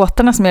de här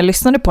låtarna som jag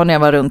lyssnade på när jag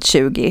var runt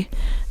 20.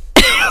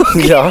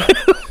 Ja.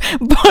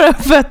 Bara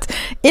för att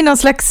i någon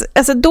slags,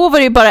 alltså då var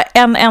det ju bara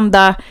en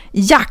enda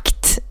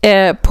jakt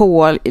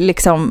på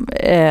liksom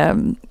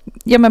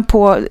men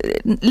på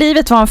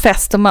livet var en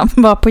fest och man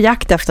var på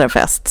jakt efter en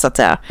fest så att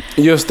säga.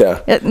 Just det.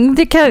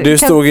 Du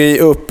stod i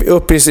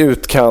uppis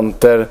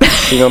utkanter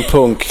i någon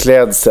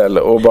punkklädsel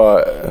och bara...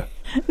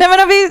 Nej, men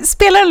om vi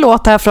spelar en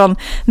låt här från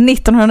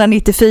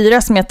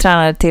 1994 som jag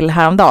tränade till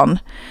häromdagen.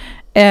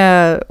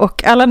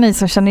 Och alla ni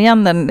som känner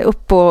igen den,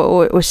 upp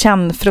och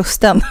känn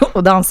frusten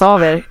och dansa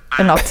av er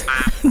eller något.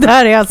 Det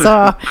här är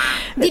alltså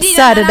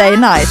Saturday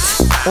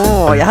Night.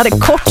 Jag hade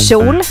kort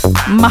kjol,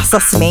 massa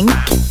smink,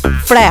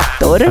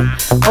 flätor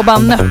och bara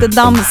nötte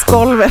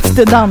dansgolv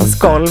efter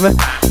dansgolv.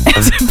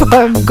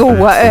 Bara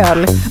goa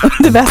öl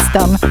under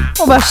västen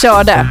och bara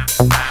körde.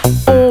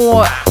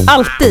 Och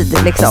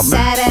alltid liksom.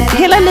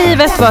 Hela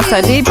livet var så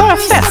här, det är bara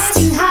fest.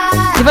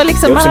 Det var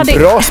liksom, det är också en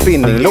bra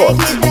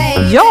spinninglåt.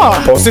 Ja.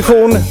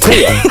 Position 3.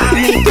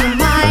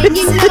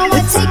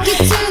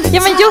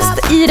 Ja, men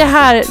just i det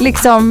här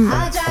liksom,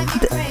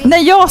 när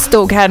jag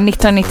stod här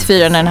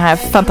 1994 när den här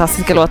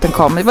fantastiska låten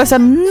kom, det var så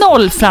här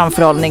noll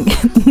framförhållning,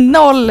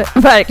 noll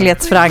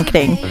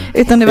verklighetsförankring,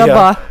 utan det var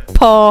bara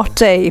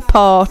party.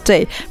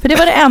 För det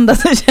var det enda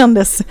som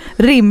kändes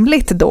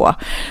rimligt då.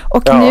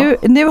 Och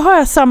nu har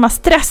jag samma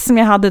stress som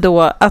jag hade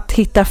då att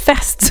hitta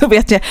fest, så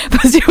vet jag,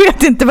 fast jag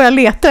vet inte vad jag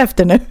letar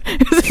efter nu.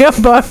 Så jag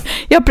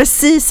har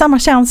precis samma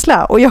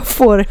känsla och jag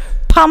får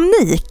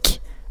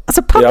panik.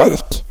 Alltså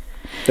panik.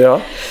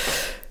 Ja.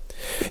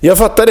 Jag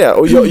fattar det.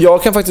 Och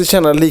jag kan faktiskt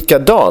känna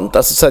likadant.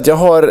 Alltså så att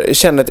jag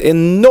känner ett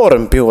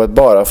enormt behov att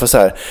bara för så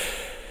här...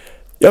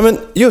 Ja, men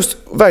just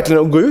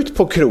verkligen att gå ut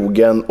på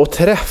krogen och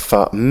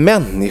träffa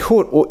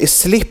människor och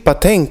slippa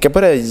tänka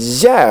på det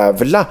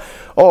jävla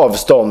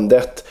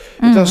avståndet.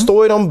 Utan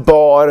stå i någon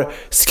bar,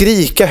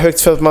 skrika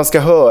högt för att man ska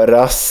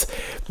höras,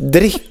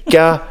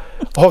 dricka,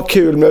 ha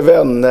kul med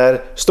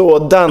vänner, stå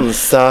och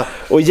dansa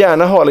och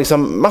gärna ha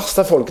liksom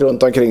massa folk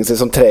runt omkring sig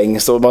som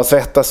trängs och man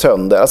svettas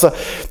sönder. Alltså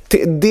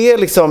det är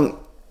liksom,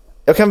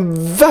 jag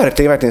kan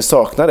verkligen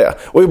sakna det.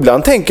 Och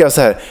ibland tänker jag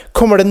så här,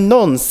 kommer det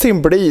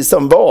någonsin bli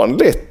som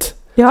vanligt?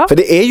 Ja. För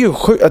det är ju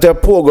sjukt att det har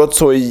pågått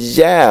så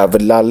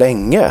jävla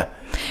länge.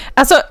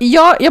 Alltså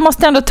jag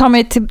måste ändå ta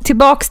mig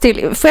tillbaks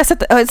till, får jag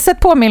sätta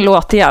på min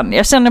låt igen.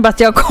 Jag känner bara att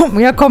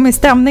jag kom i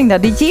stämning där.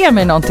 Det ger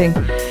mig någonting.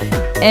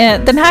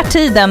 Den här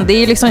tiden, det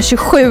är liksom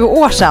 27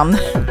 år sedan.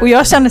 Och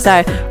jag känner så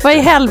här, vad i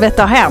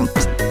helvete har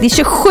hänt? Det är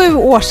 27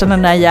 år sedan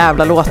den där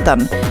jävla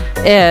låten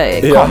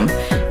kom.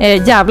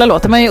 Jävla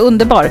låten, man är ju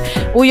underbar.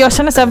 Och jag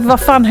känner så här, vad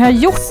fan har jag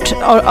gjort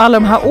alla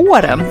de här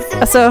åren?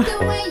 Alltså,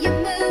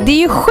 det är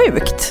ju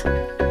sjukt.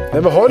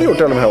 Men vad har du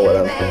gjort alla de här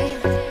åren?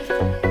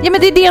 Ja,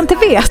 men det är det jag inte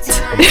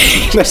vet.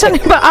 Jag känner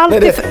bara allt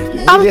det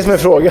är det som är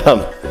frågan.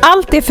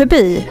 Allt är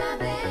förbi.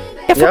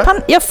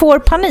 Jag får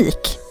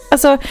panik.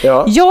 Alltså,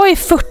 jag är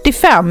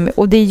 45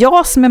 och det är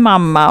jag som är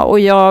mamma och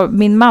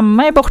min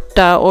mamma är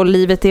borta och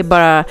livet är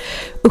bara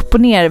upp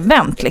och ner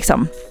vänt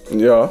liksom.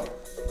 Ja.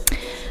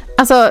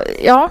 Alltså,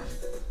 ja.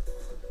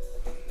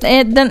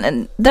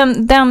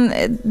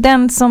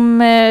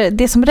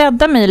 Det som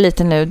räddar mig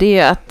lite nu, det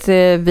är att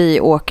vi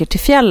åker till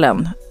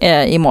fjällen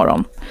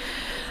imorgon.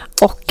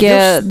 Och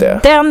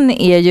den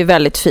är ju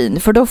väldigt fin,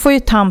 för då får ju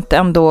tant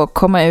ändå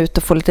komma ut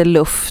och få lite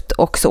luft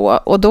och så.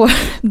 Och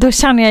då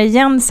känner jag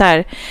igen så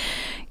här,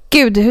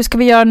 gud, hur ska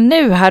vi göra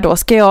nu här då?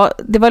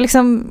 Det var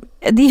liksom,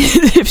 det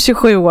är typ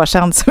 27 år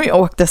sedan som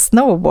jag åkte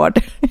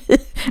snowboard.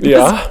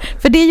 Ja.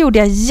 För det gjorde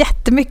jag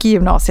jättemycket i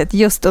gymnasiet,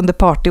 just under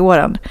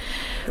partyåren.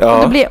 Ja.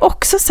 Och då blir jag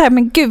också så här,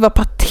 men gud vad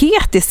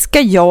patetiskt, ska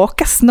jag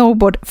åka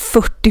snowboard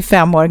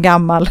 45 år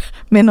gammal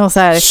med någon så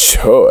här...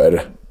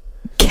 Kör!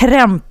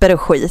 Krämper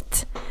och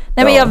skit.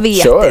 Nej, men jag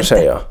vet kör, inte.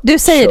 Säger jag. Du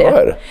säger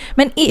det.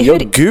 Men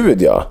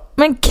gud, ja.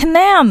 Men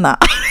knäna.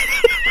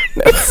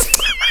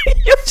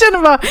 Jag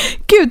känner bara,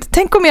 gud,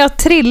 tänk om jag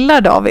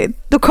trillar, David.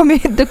 Då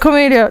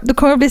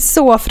kommer jag bli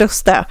så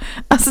frustrerad.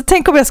 Alltså,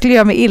 tänk om jag skulle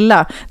göra mig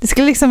illa. Det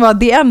skulle liksom vara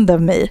the end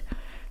of me.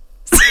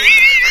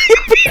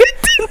 Jag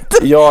vet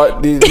inte. Ja,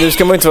 nu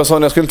ska man inte vara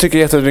sån. Jag skulle tycka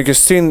jättemycket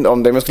synd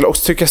om dig, men jag skulle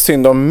också tycka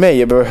synd om mig.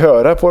 Jag behöver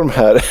höra på de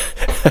här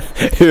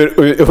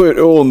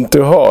hur ont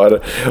du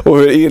har och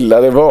hur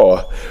illa det var.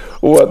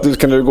 Och att du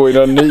ska gå in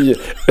en ny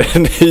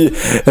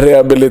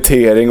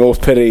rehabilitering och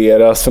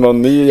opereras för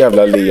någon ny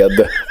jävla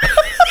led.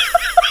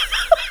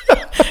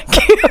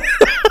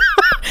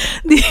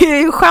 Det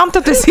är ju skönt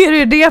att du ser det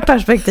ur det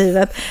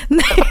perspektivet.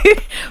 Nej,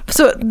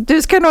 så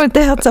du ska nog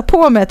inte hetsa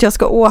på mig att jag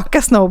ska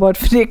åka snowboard,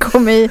 för det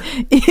kommer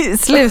i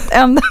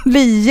slutändan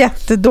bli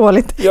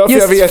jättedåligt. Ja, för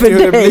jag vet ju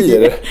hur det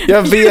blir.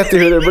 Jag vet ju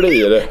hur det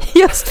blir.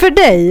 Just för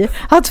dig,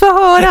 att få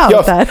höra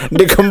allt där.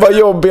 Det kommer vara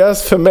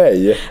jobbigast för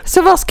mig.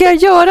 Så vad ska jag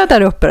göra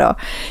där uppe då?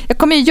 Jag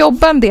kommer ju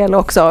jobba en del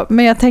också,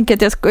 men jag tänker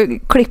att jag ska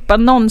klippa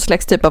någon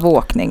slags typ av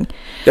åkning.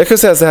 Jag kan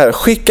säga så här,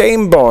 skicka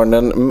in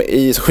barnen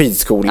i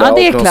skidskola. Ja,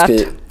 det är klart.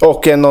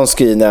 Och någon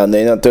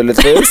ski-nanny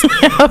naturligtvis.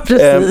 Ja,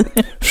 precis.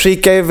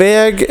 Skicka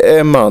iväg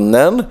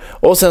mannen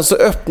och sen så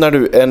öppnar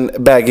du en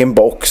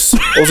bag-in-box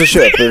och så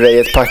köper du dig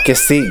ett packe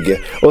cigg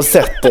och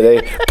sätter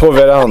dig på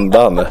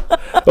verandan.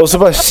 Och så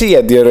bara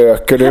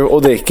kedjeröker du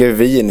och dricker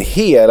vin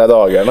hela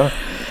dagarna.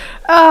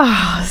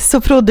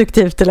 Så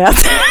produktivt det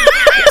lät.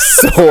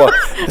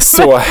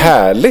 Så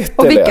härligt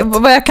det lät.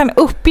 Vad jag kan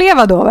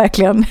uppleva då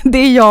verkligen, det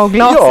är jag och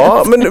glaset.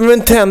 Ja,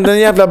 men tänd en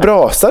jävla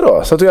brasa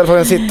då, så att du i alla fall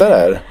kan sitta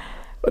där.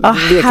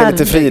 Leka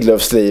lite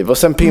friluftsliv och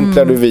sen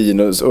pimplar du vin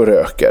och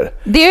röker.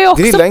 Det är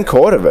också, grilla en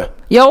korv.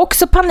 Jag har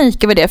också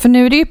panik över det, för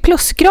nu är det ju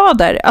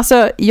plusgrader.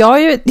 Alltså, jag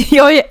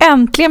har ju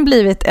äntligen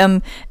blivit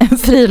en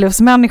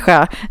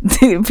friluftsmänniska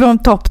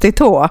från topp till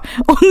tå.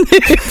 Och nu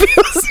är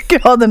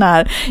plusgraden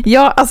här.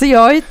 Jag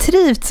har ju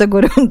trivts att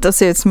gå runt och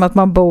se ut som att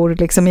man bor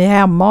liksom i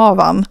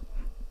Hemavan.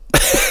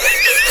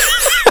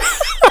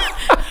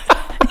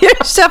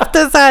 Jag köpte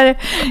en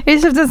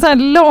så här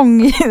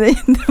lång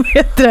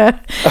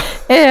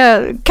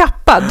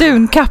kappa,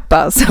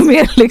 dunkappa, som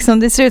är liksom,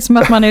 det ser ut som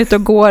att man är ute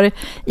och går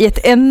i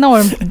ett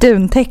enormt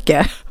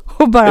duntäcke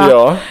och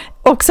bara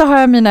och så har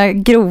jag mina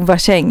grova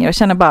kängor och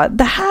känner bara,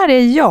 det här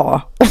är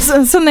jag. Och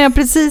sen så när jag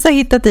precis har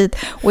hittat dit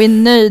och är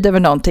nöjd över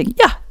någonting,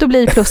 då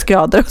blir det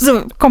plusgrader och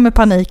så kommer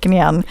paniken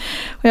igen.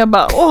 Och jag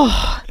bara,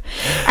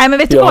 nej, men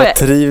vet du vad? Jag har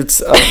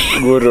trivts att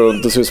gå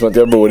runt och se ut som att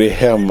jag bor i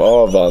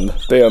Hemavan.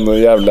 Det är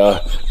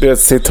det är ett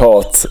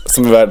citat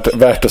som är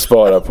värt att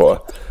spara på.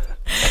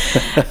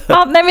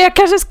 Ja, nej, men jag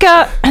kanske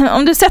ska,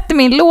 om du sätter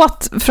min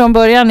låt från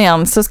början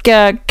igen, så ska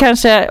jag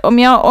kanske, om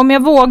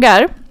jag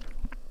vågar,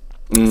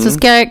 så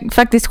ska jag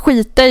faktiskt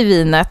skita i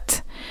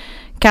vinet.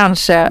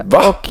 Kanske.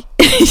 Va? Och,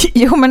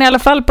 jo, men i alla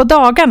fall på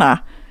dagarna.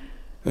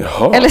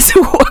 Jaha. Eller så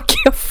åker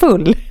jag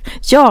full.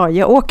 Ja,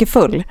 jag åker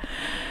full.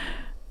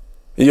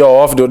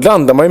 Ja, för då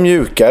landar man ju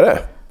mjukare.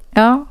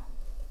 Ja.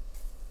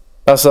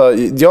 Alltså,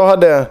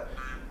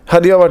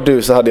 hade jag varit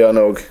du så hade jag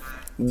nog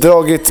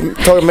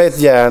tagit med ett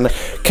järn,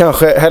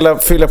 kanske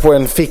fylla på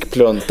en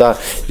fickplunta,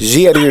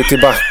 ge dig ut i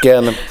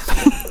backen,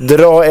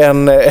 dra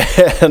en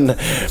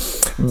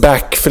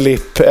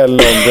backflip eller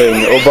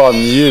någonting och bara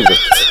njut.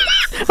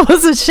 Och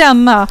så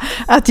känna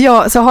att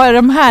så har jag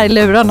de här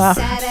lurarna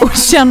och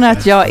känner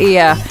att jag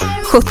är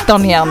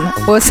 17 igen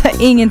och så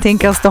ingenting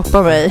kan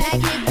stoppa mig.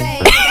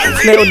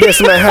 Nej, och det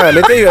som är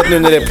härligt är ju att nu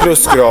när det är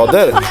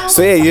plusgrader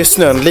så är ju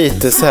snön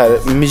lite så här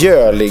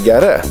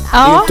mjöligare. Det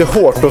är ju inte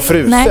hårt och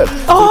fruset. Nej.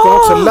 Så du kan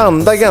också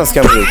landa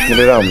ganska mjukt när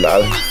du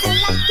ramlar.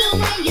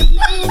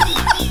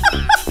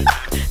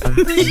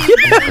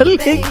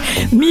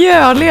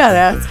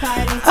 Mjöligare.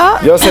 Ja.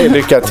 Jag säger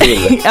lycka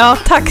till. Ja,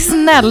 tack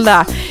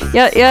snälla.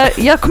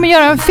 Jag kommer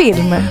göra en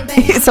film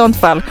i sånt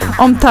fall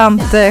om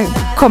tant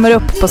kommer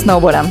upp på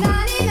snowboarden.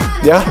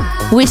 Ja,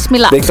 Wish me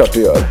luck. det är klart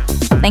du gör.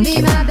 Thank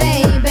you.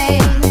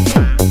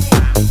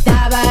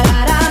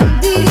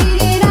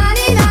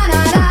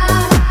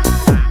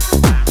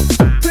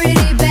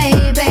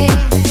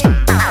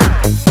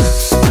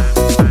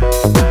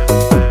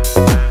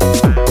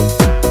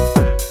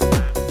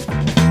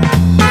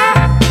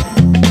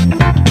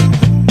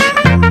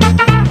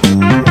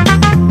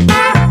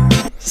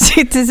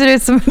 Det ser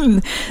ut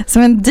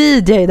som en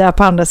DJ där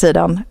på andra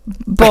sidan.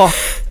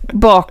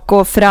 Bak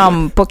och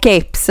fram på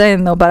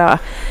capesen och bara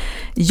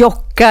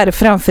jockar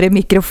framför en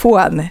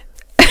mikrofon.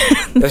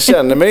 Jag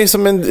känner mig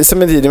som en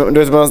DJ,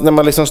 när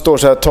man liksom står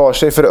så här, tar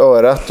sig för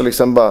örat och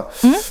liksom bara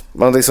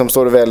man liksom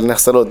står väl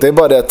nästa låt. Det är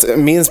bara det att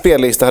min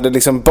spellista hade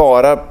liksom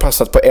bara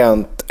passat på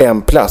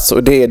en plats,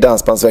 och det är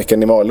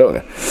Dansbandsveckan i Malung.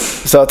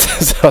 Så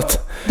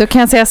att då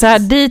kan jag säga så här,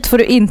 dit får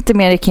du inte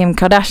mer i Kim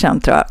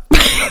Kardashian, tror jag.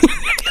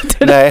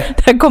 Nej.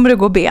 Där kommer du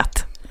gå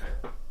bet.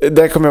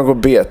 Där kommer jag gå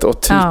bet,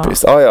 och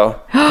typiskt. Ja,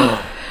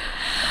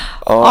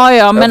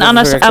 men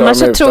annars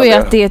så tror jag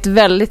att det är ett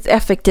väldigt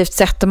effektivt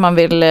sätt om man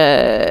vill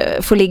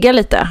få ligga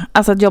lite.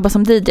 Alltså att jobba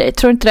som DJ,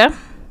 tror du inte det?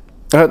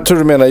 Jag tror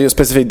du menar just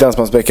specifikt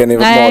Dansbandsveckan i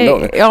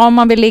Malung. Ja, om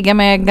man vill ligga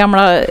med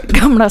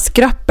gamla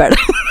skröppel.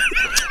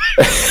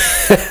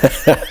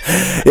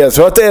 Jag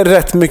tror att det är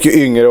rätt mycket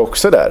yngre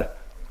också där.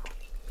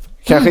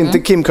 Kanske inte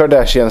Kim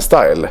Kardashian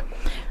style.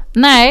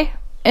 Nej,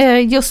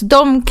 just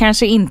de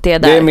kanske inte är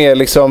där. Det är mer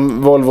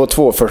liksom Volvo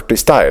 240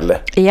 style.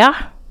 Ja.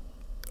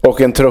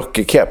 och en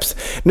truckerkeps.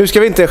 Nu ska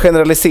vi inte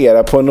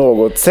generalisera på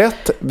något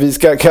sätt. Vi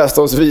ska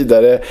kasta oss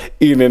vidare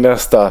in i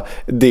nästa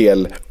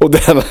del. Och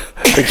den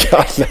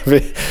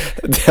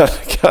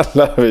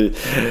kallar vi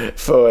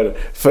för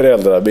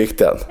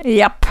föräldrabikten.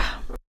 Japp.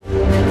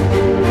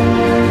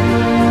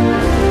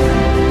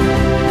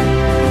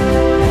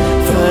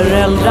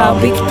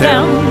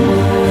 Föräldrabikten,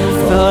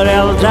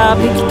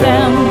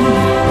 föräldrabikten,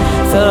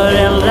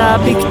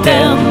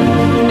 föräldrabikten,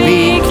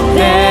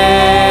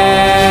 bikten.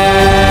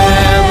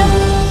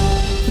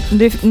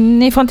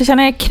 Ni får inte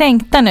känna er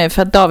kränkta nu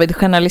för att David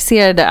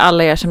generaliserade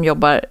alla er som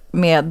jobbar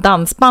med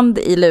dansband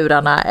i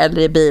lurarna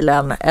eller i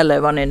bilen eller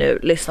vad ni nu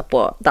lyssnar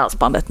på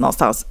dansbandet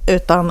någonstans.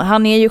 Utan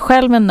han är ju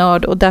själv en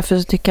nörd och därför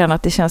så tycker han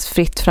att det känns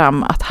fritt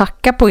fram att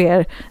hacka på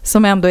er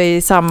som ändå är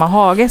i samma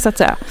hage så att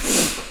säga.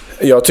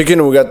 Jag tycker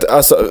nog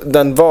att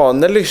den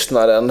vane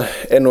lyssnaren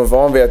är nog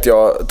van vid att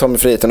jag tar mig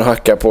friheten och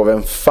hackar på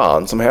vem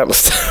fan som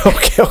helst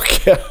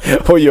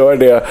och gör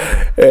det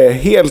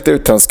helt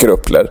utan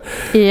skrupler.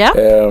 Ja.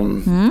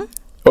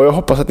 Och jag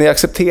hoppas att ni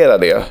accepterar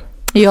det.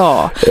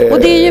 Ja, och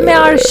det är ju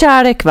med all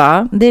kärlek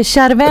va? Det är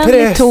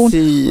kärvänlig ton,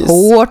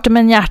 hårt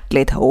men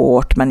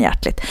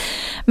hjärtligt.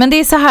 Men det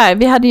är så här,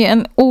 vi hade ju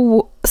en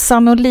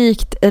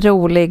osannolikt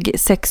rolig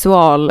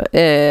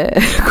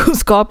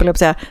kunskap, eller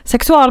säga,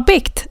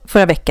 sexualbikt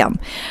förra veckan.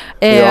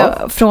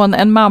 Från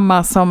en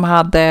mamma som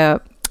hade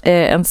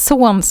en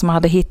son som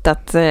hade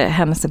hittat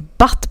hennes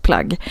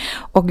buttplug.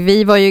 Och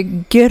vi var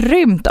ju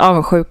grymt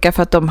avundsjuka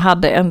för att de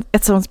hade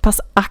ett sånt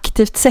pass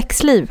aktivt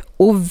sexliv.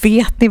 Och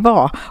vet ni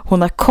vad?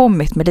 Hon har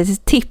kommit med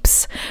lite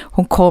tips.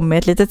 Hon kom med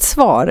ett litet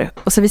svar.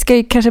 Och så vi ska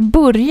ju kanske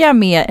börja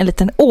med en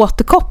liten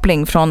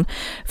återkoppling från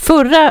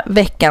förra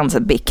veckans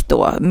bikt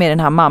då. Med den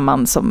här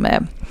mamman som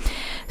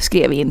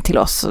skrev in till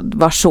oss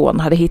vars son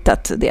hade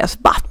hittat deras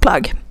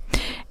buttplug.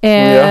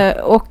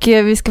 Och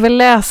vi ska väl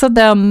läsa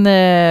den...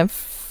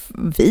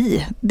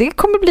 Det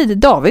kommer bli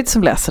David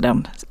som läser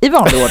den i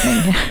vanlig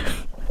ordning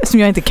som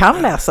jag inte kan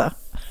läsa.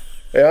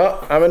 Ja,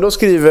 men då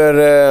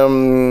skriver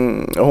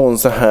hon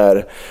så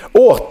här: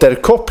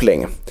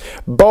 återkoppling.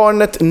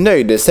 Barnet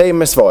nöjde sig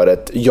med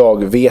svaret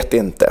jag vet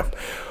inte.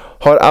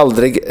 Har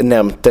aldrig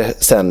nämnt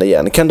det sen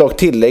igen. Kan dock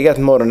tillägga att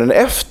morgonen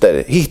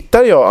efter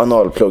hittar jag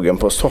analpluggen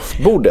på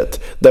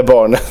soffbordet där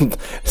barnen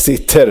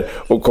sitter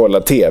och kollar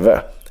tv.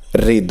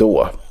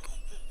 Ridå.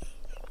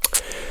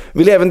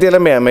 Vill även dela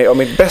med mig av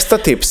mitt bästa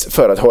tips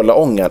för att hålla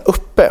ångan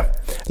uppe.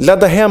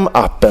 Ladda hem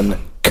appen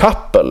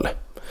Couple.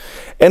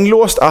 En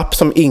låst app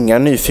som inga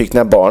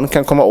nyfikna barn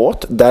kan komma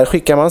åt. Där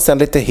skickar man sedan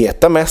lite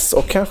heta mess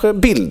och kanske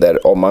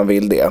bilder om man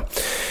vill det.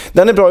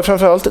 Den är bra i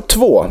framförallt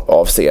 2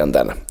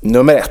 avseenden.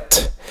 Nummer 1.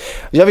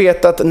 Jag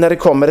vet att när det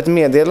kommer ett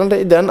meddelande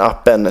i den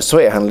appen så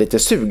är han lite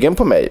sugen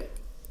på mig.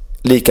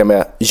 Lika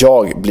med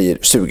jag blir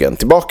sugen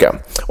tillbaka.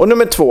 Och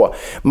nummer 2,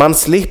 man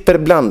slipper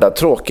blanda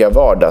tråkiga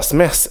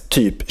vardagsmäss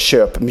typ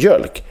köp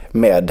mjölk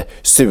med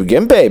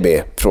sugen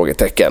baby?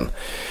 Frågetecken.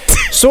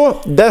 Så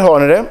där har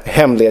ni det,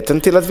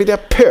 hemligheten till att vilja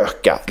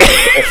pöka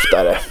lite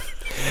oftare.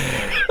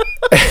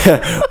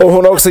 Och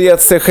hon har också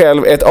gett sig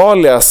själv ett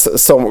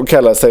alias som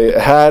kallar sig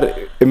här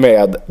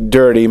med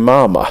Dirty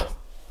Mama.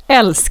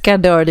 Älskar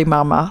Dirty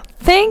Mama.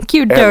 Thank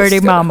you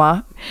Dirty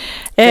Mama.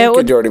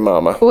 Dirty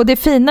Mama. Och det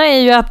fina är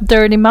ju att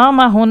Dirty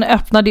Mama, hon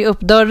öppnade upp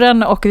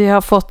dörren och vi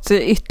har fått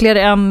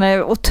ytterligare en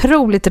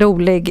otroligt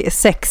rolig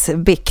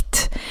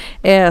sexbikt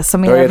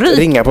som är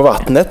ringa på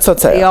vattnet så att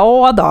säga.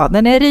 Ja då,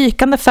 den är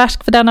rykande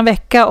färsk för denna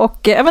vecka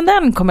och även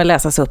den kommer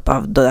läsas upp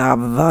av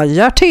Dava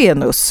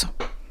Jartenus.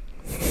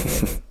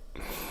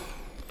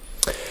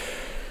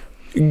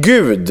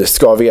 Gud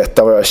ska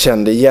veta vad jag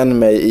kände igen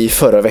mig i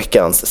förra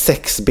veckans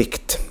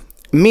sexbikt.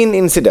 Min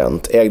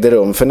incident ägde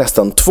rum för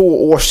nästan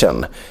 2 år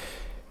sedan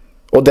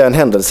och den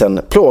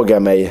händelsen plågar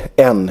mig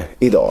än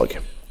idag.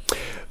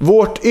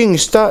 Vårt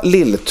yngsta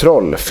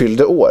lilltroll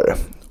fyllde år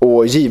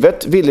och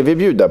givet ville vi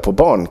bjuda på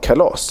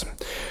barnkalas.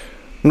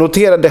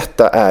 Notera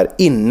detta är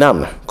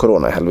innan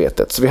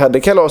coronahelvetet så vi hade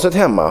kalaset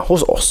hemma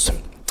hos oss.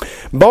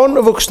 Barn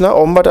och vuxna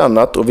om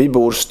vartannat och vi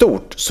bor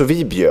stort så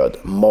vi bjöd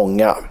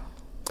många.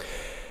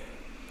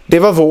 Det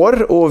var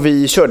vår och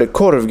vi körde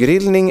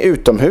korvgrillning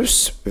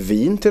utomhus,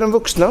 vin till de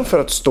vuxna för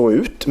att stå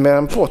ut med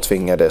den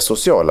påtvingade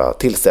sociala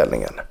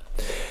tillställningen.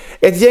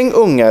 Ett gäng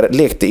ungar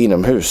lekte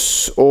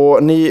inomhus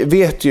och ni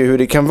vet ju hur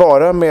det kan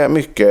vara med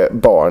mycket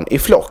barn i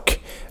flock.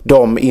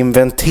 De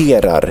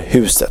inventerar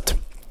huset.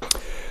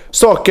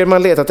 Saker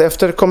man letat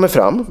efter kommer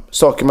fram,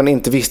 saker man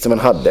inte visste man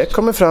hade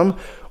kommer fram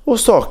och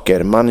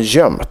saker man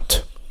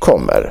gömt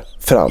kommer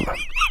fram.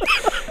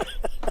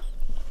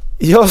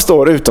 Jag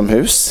står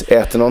utomhus,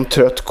 äter någon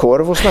trött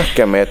korv och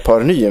snackar med ett par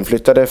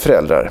nyinflyttade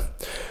föräldrar.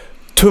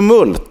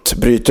 Tumult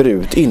bryter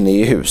ut inne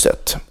i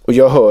huset och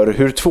jag hör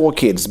hur 2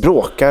 kids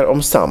bråkar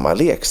om samma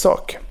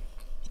leksak.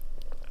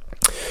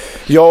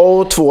 Jag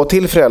och 2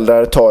 till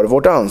föräldrar tar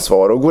vårt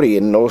ansvar och går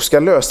in och ska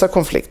lösa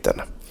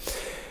konflikten.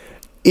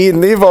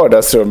 Inne i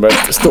vardagsrummet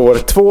står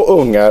 2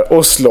 ungar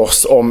och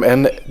slåss om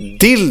en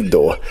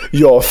dildo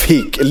jag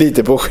fick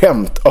lite på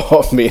skämt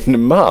av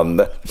min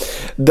man.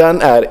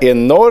 Den är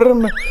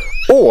enorm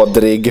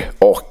ådrig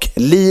och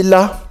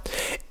lila.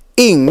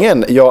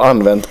 Ingen jag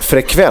använt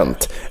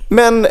frekvent,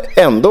 men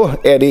ändå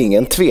är det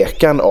ingen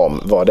tvekan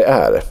om vad det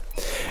är.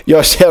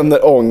 Jag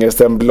känner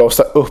ångesten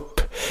blossa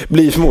upp,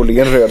 blir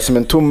förmodligen röd som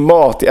en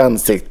tomat i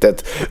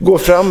ansiktet, går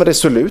fram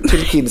resolut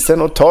till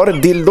kidsen och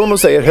tar dildon och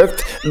säger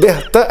högt: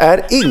 detta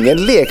är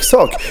ingen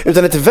leksak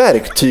utan ett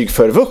verktyg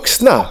för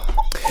vuxna.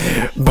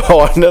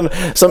 Barnen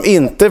som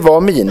inte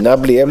var mina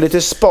blev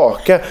lite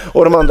spaka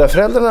och de andra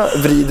föräldrarna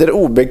vrider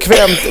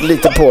obekvämt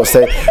lite på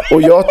sig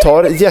och jag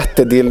tar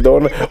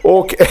jättedildon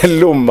och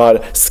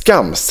lommar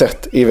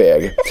skamset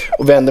iväg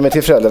och vänder mig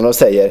till föräldrarna och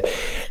säger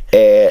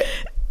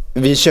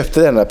vi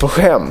köpte denna på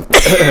skämt.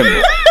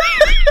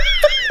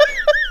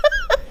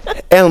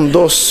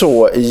 Ändå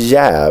så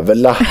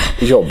jävla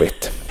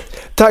jobbigt.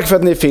 Tack för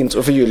att ni finns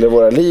och förgyller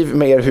våra liv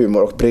med er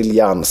humor och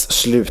briljans.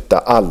 Sluta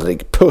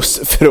aldrig. Puss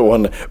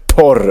från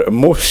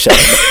porrmorsan.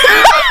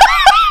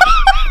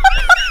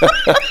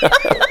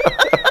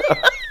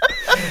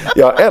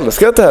 Jag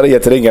älskar att det här är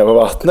ett ringa på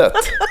vattnet.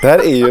 Det här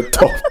är ju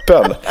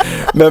toppen.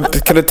 Men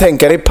kan du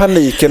tänka dig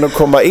paniken att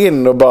komma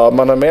in och bara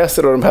man har med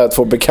sig då de här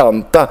två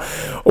bekanta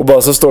och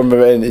bara så står man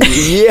med en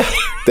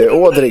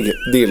jätteådrig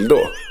dildo.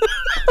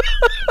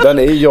 Den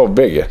är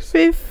jobbig.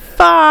 Fy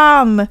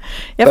fan.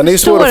 Den är ju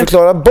svår att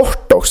förklara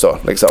bort också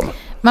liksom.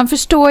 Man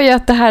förstår ju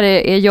att det här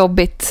är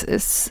jobbigt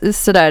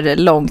sådär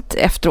långt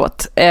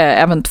efteråt,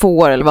 även 2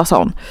 år eller vad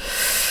sån.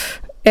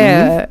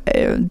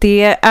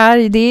 Det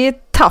är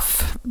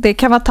tough. Det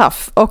kan vara tough.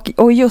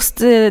 Och just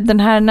den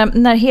här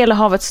när hela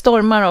havet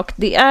stormar och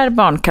det är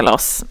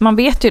barnkalas. Man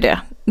vet ju det.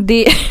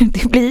 Det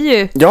blir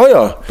ju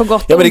på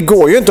gott och men det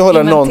går ju inte att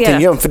hålla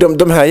någonting gömt. För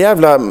de här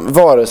jävla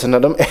varelserna,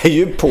 de är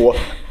ju på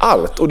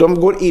allt. Och de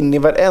går in i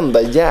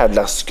varenda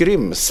jävla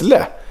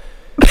skrymsle.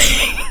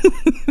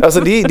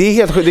 Alltså det är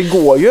helt sjukt. Det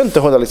går ju inte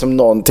att hålla liksom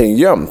någonting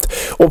gömt.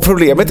 Och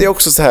problemet är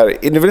också så här,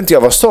 nu vill inte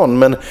jag vara sån,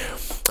 men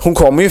hon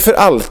kommer ju för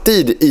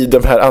alltid i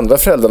de här andra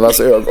föräldrarnas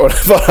ögon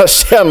vara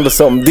känd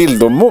som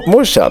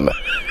dildomorsan.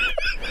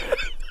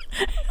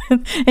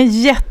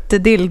 En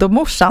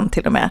jättedildomorsan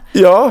till och med.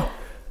 Ja,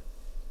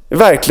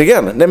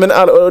 verkligen. Nej, men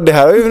det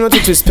här har ju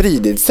naturligtvis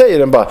spridit sig.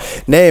 Den bara,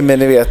 nej men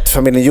ni vet,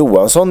 familjen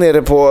Johansson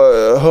nere på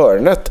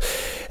hörnet.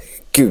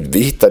 Gud, vi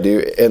hittade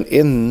ju en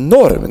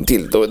enorm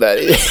dildo där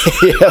i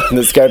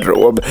hennes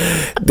garderob.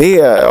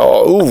 Det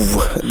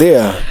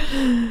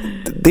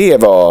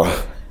var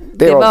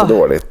inte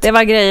dåligt. Det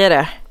var grejer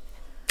det.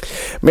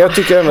 Men jag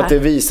tycker ändå att det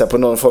visar på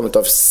någon form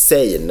av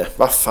sane.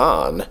 Vad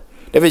fan?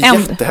 Det är väl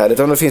jättehärligt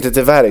om det finns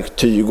lite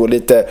verktyg och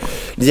lite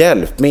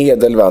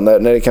hjälpmedel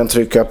när det kan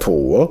trycka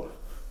på.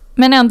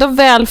 Men ändå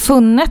väl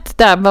funnet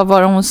där, vad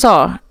var det hon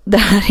sa? Det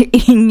här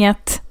är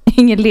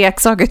ingen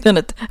leksak utan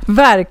ett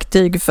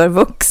verktyg för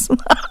vuxna.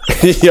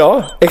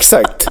 Ja,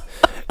 exakt.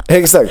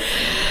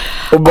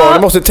 Och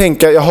barnen måste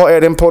tänka, jaha,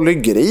 är det en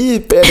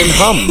polygrip? Är det en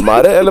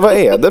hammare? Eller vad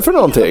är det för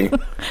någonting?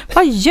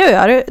 Vad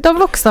gör de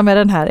vuxna med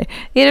den här?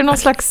 Är det någon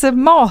slags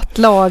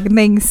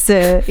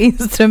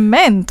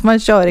matlagningsinstrument man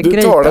kör i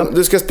grytan?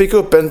 Du ska spika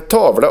upp en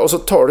tavla och så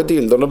tar du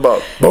dildon och bara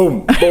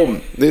boom, boom.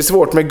 Det är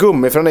svårt med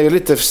gummi för den är ju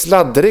lite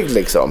sladdrig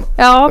liksom.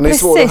 Ja, den är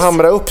svår att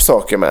hamra upp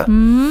saker med.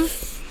 Men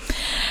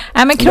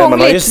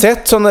man har ju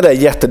sett sådana där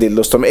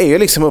jättedildos, de är ju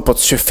liksom uppåt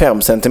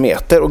 25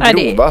 centimeter och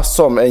grova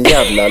som en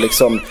jävla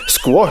liksom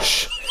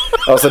squash.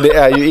 Alltså det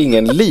är ju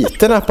ingen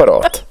liten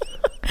apparat.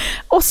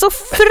 Och så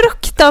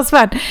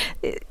fruktansvärt.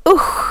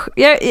 Usch,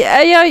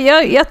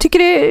 jag tycker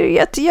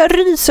jag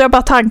ryser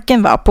bara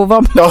tanken på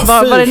vad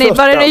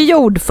den är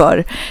gjord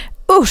för.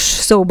 Usch,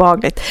 så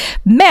obehagligt.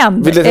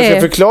 Men vill du att jag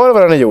ska förklara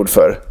vad den är gjord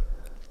för?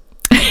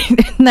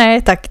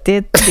 Nej tack,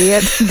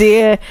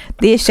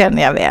 det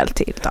känner jag väl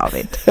till,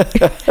 David.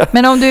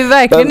 Men om du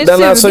verkligen är sugen.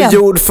 Den är alltså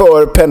gjord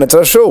för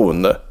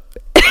penetration.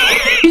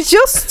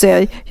 Just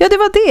det, ja det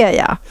var det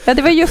ja. Ja,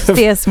 det var just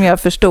det som jag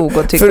förstod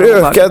och tyckte. För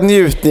ökad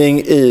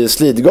njutning i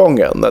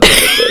slidgången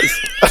naturligtvis.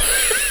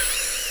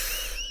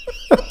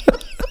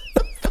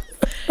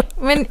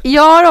 Men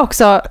jag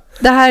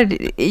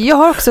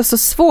har också så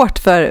svårt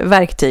för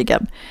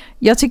verktygen.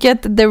 Jag tycker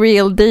att the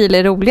real deal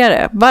är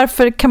roligare.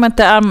 Varför kan man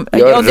inte...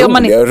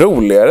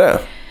 roligare.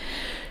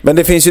 Men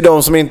det finns ju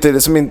de som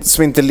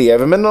inte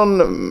lever med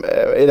någon,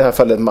 i det här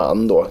fallet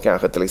man då,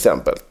 kanske till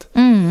exempel.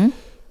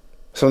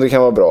 Som det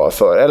kan vara bra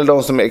för. Eller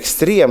de som är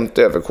extremt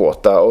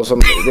överkåta och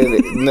som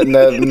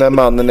när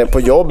mannen är på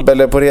jobb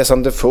eller på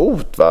resande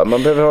fot, va?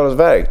 Man behöver ha ett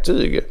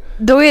verktyg.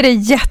 Då är det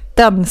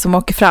jätten som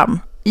åker fram.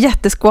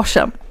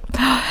 Jättesquashen.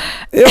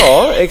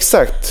 Ja,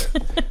 exakt.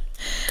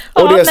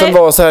 Och det som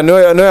var så här, nu har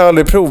jag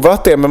aldrig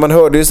provat det, men man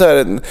hörde ju så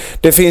här,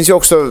 det finns ju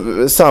också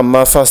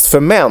samma fast för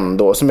män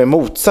då, som är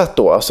motsatt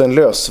då, alltså en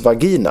lös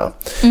vagina.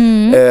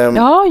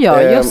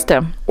 Ja, just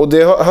det. Och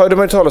det hörde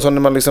man ju talas om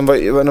när man liksom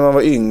när man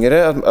var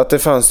yngre, att det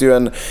fanns ju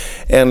en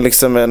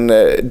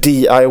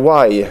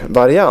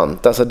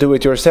DIY-variant, alltså do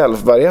it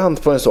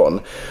yourself-variant på en sån.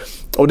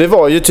 Och det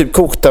var ju typ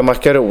kokta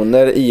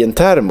makaroner i en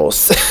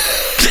termos.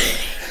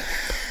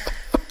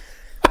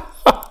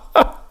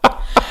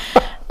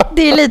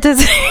 Det är lite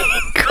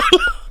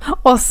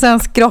och sen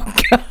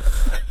skrocka.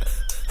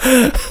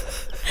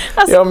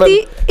 Alltså,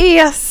 det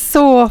är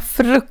så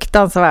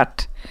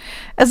fruktansvärt.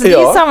 Alltså, det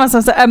är samma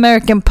som så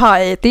American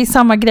Pie. Det är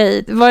samma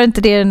grej. Var det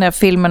inte det i den här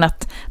filmen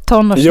att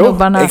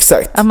tonårssnubbarna,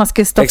 att man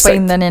skulle stoppa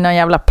in den i någon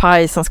jävla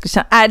paj som skulle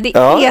känna...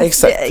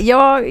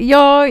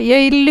 Jag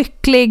är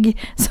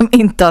lycklig som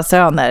inte har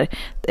söner.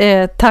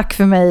 Tack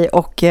för mig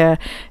och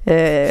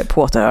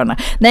påtörarna.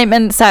 Nej,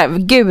 men så här,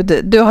 Gud,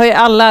 du har ju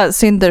alla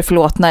synder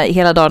förlåtna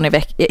alla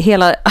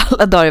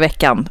dagar i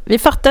veckan. Vi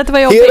fattar att det var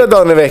jobbigt. Hela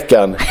dagen i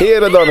veckan.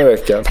 Hela dagen i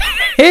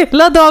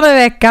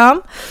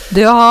veckan.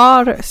 Du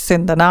har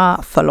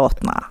synderna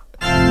förlåtna.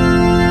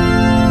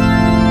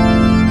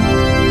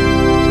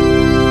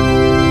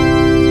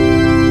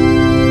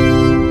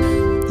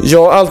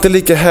 Ja, alltid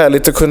lika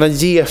härligt att kunna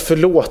ge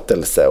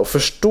förlåtelse och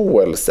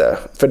förståelse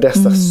för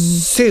dessa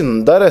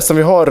syndare som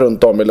vi har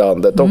runt om i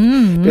landet. Och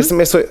det som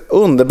är så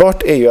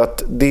underbart är ju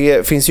att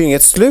det finns ju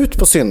inget slut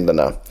på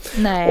synderna.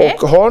 Nej.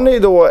 Och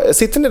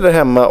sitter ni där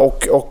hemma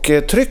och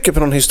trycker på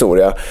någon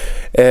historia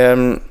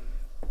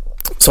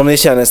som ni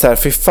känner så här,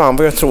 fy fan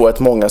vad jag tror att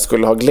många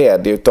skulle ha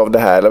glädje utav det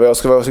här, eller vad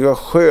skulle vara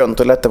skönt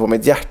och lätta på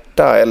mitt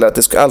hjärta, eller att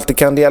det alltid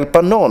kan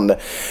hjälpa någon.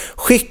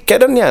 Skicka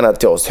den gärna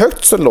till oss,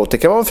 högt så lågt. Det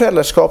kan vara om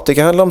föräldraskap, det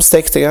kan handla om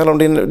sex, det kan handla om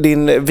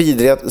din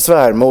vidriga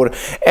svärmor,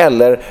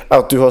 eller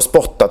att du har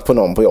spottat på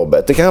någon på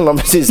jobbet. Det kan handla om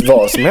precis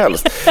vad som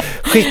helst.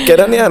 Skicka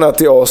den gärna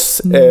till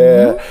oss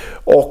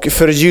och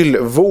förgyll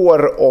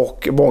vår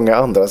och många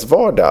andras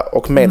vardag,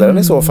 och mejla den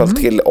i så fall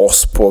till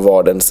oss på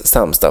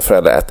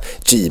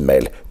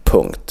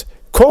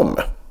vardenssamstaföräldrar@gmail.com.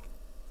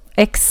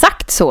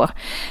 Exakt så.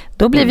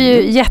 Då blir vi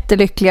ju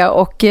jättelyckliga,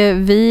 och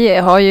vi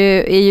är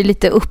ju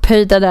lite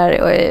upphöjda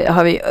där, och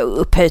har vi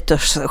upphöjt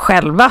oss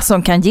själva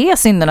som kan ge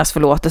syndernas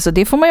förlåtelse.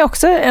 Det får man ju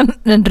också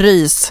en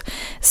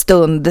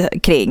rysstund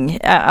kring,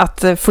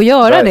 att få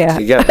göra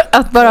det.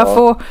 Att bara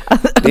få...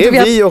 Det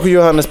är vi och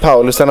Johannes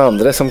Paulus den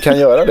andre som kan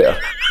göra det.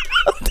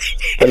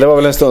 Eller det var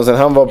väl en stund sedan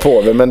han var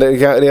påve, men det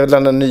är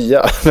bland den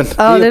nya. Men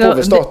det är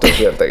påvestatus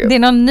helt enkelt. Det är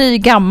någon ny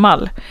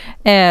gammal.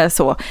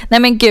 Så. Nej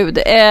men gud,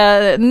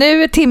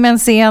 nu är timmen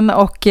sen,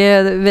 och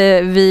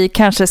vi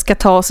kanske ska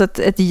ta oss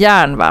ett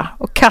järn, va?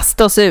 Och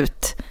kasta oss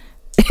ut.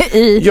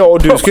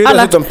 Och du ska ju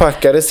dessutom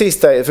packa det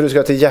sista, för du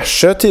ska till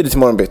Gärsjö tidigt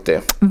imorgon bitti.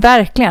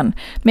 Verkligen.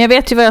 Men jag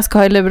vet ju vad jag ska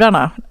ha i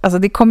lurarna. Alltså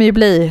det kommer ju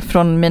bli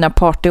från mina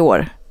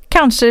partyår.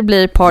 Kanske det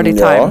blir party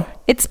time.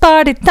 It's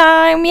party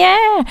time,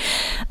 yeah!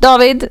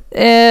 David,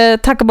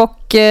 tack och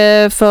bock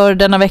för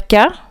denna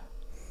vecka.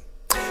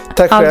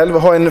 Tack själv.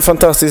 Ha en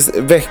fantastisk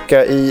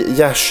vecka i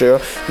Gärsjö.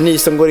 Ni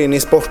som går in i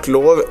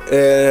sportlov,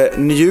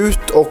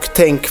 njut, och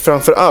tänk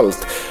framför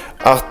allt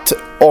att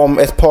om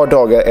ett par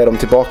dagar är de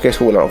tillbaka i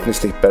skolan, och ni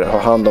slipper ha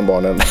hand om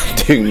barnen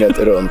dygnet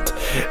runt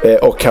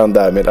och kan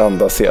därmed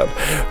andas igen.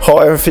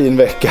 Ha en fin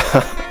vecka.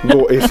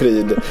 Gå i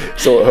frid,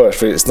 så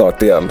hörs vi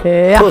snart igen.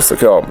 Puss och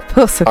kram.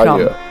 Puss och kram.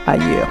 Adjö.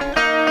 Adjö.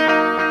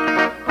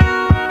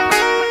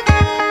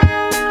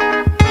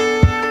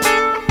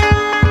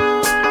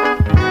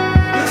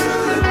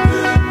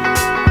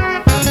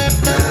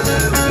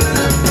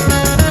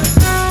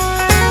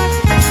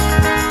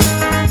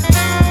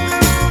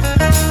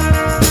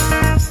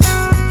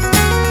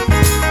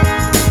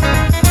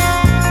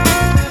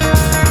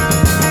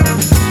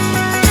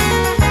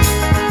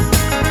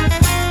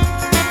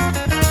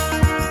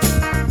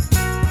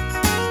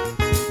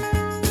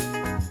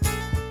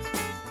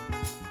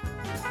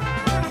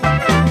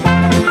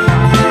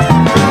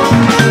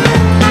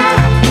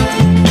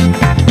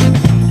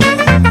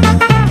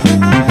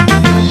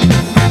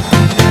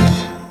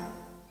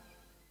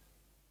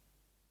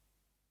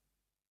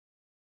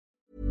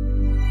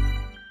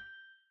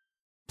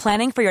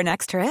 Planning for your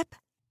next trip?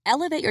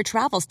 Elevate your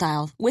travel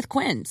style with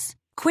Quince.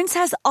 Quince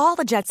has all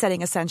the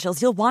jet-setting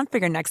essentials you'll want for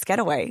your next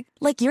getaway,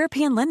 like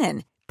European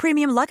linen,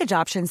 premium luggage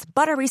options,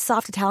 buttery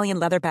soft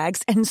Italian leather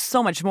bags, and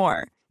so much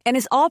more. And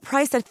is all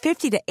priced at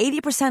 50 to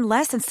 80%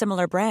 less than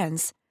similar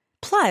brands.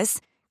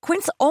 Plus,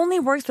 Quince only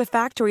works with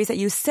factories that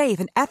use safe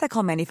and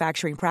ethical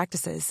manufacturing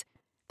practices.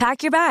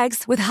 Pack your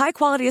bags with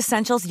high-quality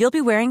essentials you'll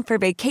be wearing for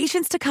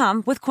vacations to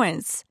come with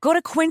Quince. Go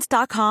to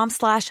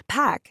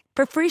quince.com/pack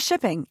for free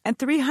shipping and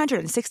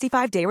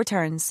 365-day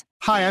returns.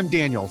 Hi, I'm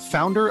Daniel,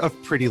 founder of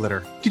Pretty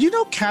Litter. Did you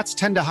know cats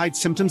tend to hide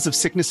symptoms of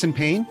sickness and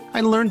pain?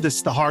 I learned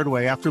this the hard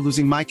way after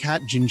losing my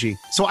cat, Gingy.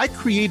 So I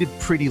created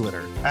Pretty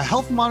Litter, a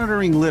health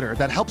monitoring litter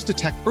that helps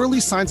detect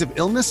early signs of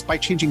illness by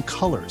changing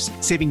colors,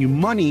 saving you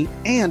money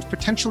and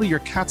potentially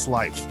your cat's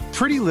life.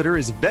 Pretty Litter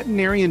is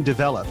veterinarian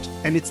developed,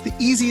 and it's the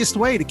easiest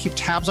way to keep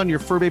tabs on your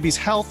fur baby's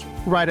health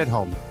right at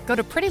home. Go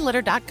to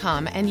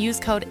prettylitter.com and use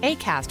code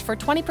ACAST for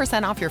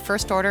 20% off your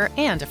first order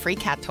and a free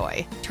cat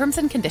toy. Terms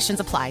and conditions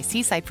apply.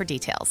 See site for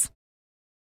details.